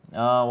 so...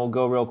 We'll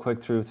go real quick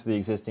through the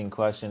existing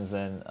questions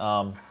then.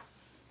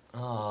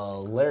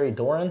 Larry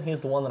Doran,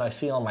 he's the one that I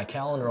see on my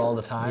calendar all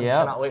the time. Yep.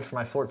 Cannot wait for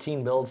my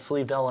 14 build,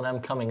 sleeved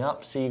L&M coming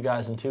up. See you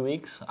guys in 2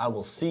 weeks. I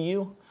will see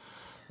you.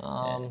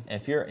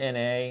 If you're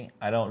NA,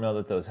 I don't know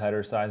that those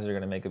header sizes are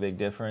going to make a big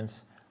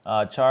difference.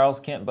 Charles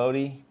Kent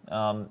Bodie,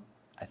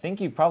 I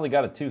think you've probably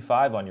got a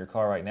 2.5 on your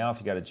car right now if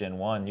you got a Gen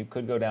 1. You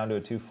could go down to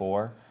a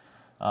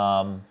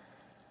 2.4.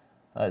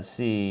 Let's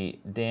see,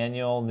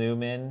 Daniel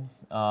Newman.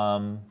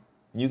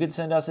 You could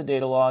send us a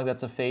data log.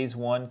 That's a phase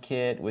 1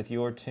 kit with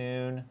your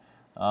tune.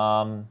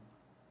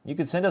 You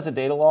could send us a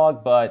data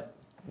log, but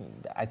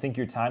I think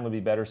your time would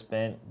be better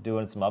spent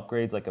doing some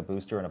upgrades like a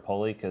booster and a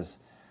pulley because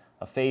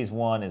a phase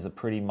 1 is a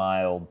pretty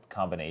mild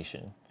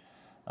combination.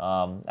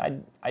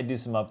 I'd do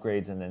some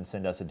upgrades and then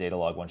send us a data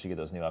log once you get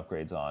those new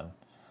upgrades on.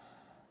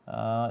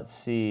 Let's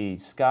see,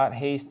 Scott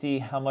Hasty,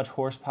 how much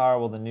horsepower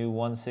will the new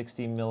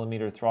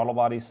 160mm throttle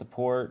body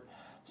support?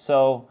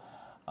 So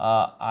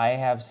I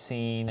have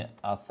seen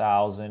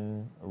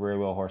 1,000 rear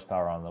wheel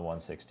horsepower on the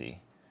 160.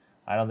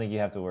 I don't think you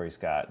have to worry,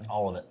 Scott.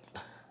 All of it.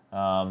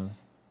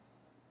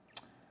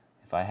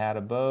 If I had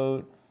a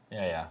boat.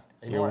 Yeah.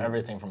 Ignore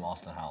everything from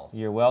Austin Howell.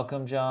 You're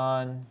welcome,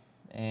 John.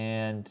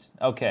 And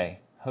okay,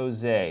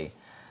 Jose.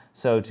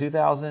 So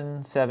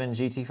 2007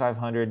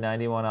 GT500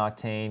 91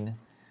 octane.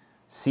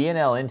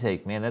 CNL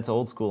intake, man, that's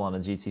old school on a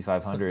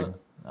GT500.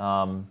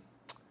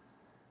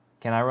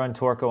 Can I run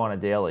Torco on a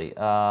daily?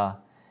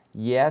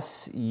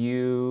 Yes,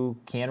 you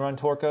can run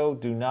Torco.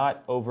 Do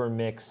not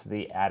overmix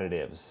the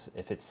additives.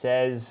 If it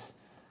says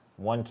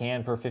 1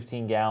 can per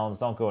 15 gallons,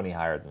 don't go any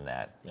higher than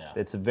that. Yeah.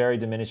 It's a very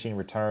diminishing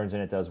returns,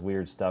 and it does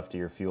weird stuff to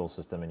your fuel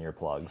system and your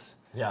plugs.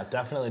 Yeah, it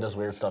definitely does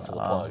weird stuff to the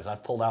plugs.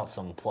 I've pulled out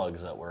some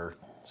plugs that looked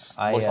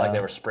like they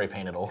were spray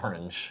painted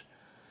orange.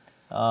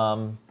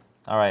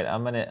 All right,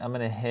 I'm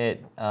gonna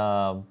hit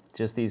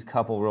just these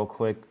couple real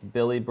quick.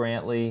 Billy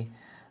Brantley,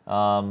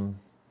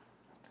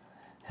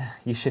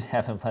 you should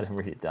have him let him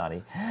read it,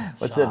 Donnie.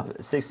 What's the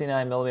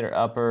 69mm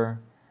upper?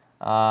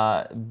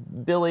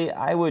 Billy,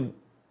 I would,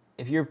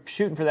 if you're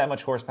shooting for that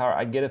much horsepower,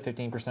 I'd get a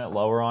 15%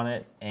 lower on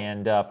it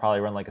and probably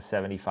run like a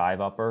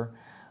 75 upper.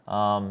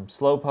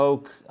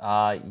 Slowpoke,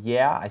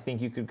 yeah, I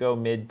think you could go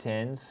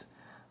mid-10s.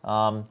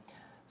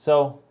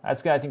 So I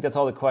think that's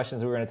all the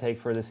questions we're going to take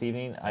for this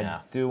evening. Yeah.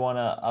 I do want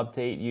to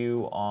update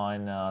you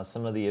on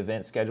some of the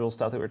event schedule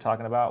stuff that we're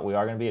talking about. We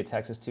are going to be at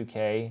Texas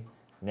 2K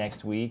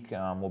next week.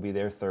 We'll be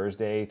there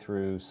Thursday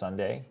through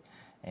Sunday,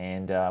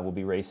 and we'll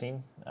be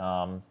racing.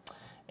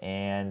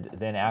 And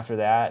then after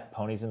that,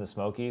 Ponies in the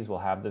Smokies. We'll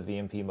have the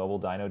VMP mobile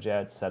dyno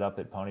jet set up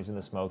at Ponies in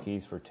the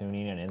Smokies for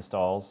tuning and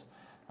installs.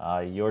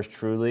 Yours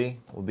truly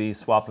will be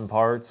swapping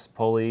parts,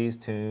 pulleys,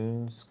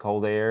 tunes,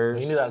 cold airs.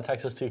 You can do that at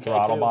Texas 2K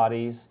throttle too.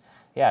 Bodies.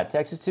 Yeah,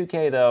 Texas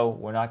 2K though,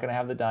 we're not going to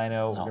have the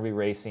dyno. We're going to be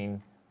racing.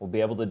 We'll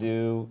be able to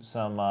do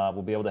some.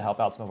 We'll be able to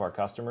help out some of our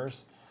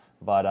customers,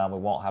 but we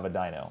won't have a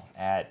dyno.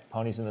 At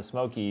Ponies in the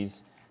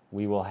Smokies,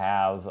 we will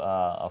have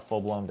a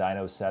full-blown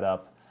dyno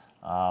setup,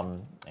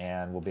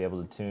 and we'll be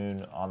able to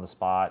tune on the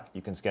spot.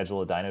 You can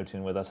schedule a dyno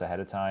tune with us ahead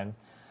of time,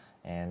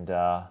 and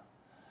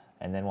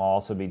then we'll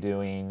also be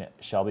doing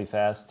Shelby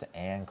Fest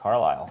and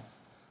Carlisle.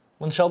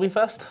 When's Shelby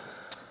Fest?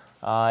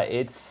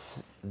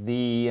 It's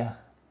the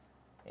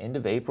end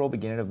of April,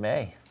 beginning of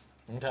May.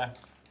 Okay.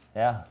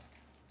 Yeah.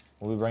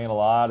 We'll be bringing a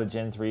lot of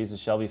Gen 3s to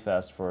Shelby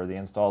Fest for the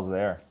installs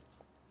there.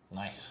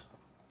 Nice.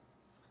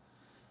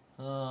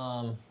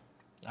 All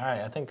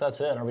right, I think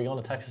that's it. Are we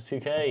going to Texas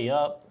 2K?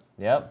 Yup.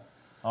 Yep.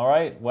 All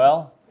right,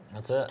 well.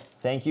 That's it.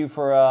 Thank you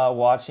for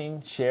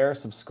watching, share,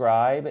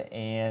 subscribe,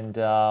 and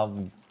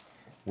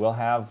we'll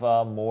have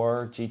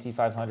more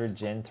GT500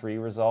 Gen 3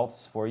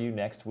 results for you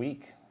next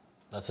week.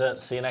 That's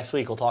it. See you next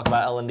week. We'll talk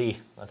about L&D.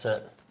 That's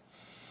it.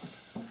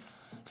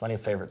 It's my new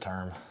favorite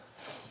term.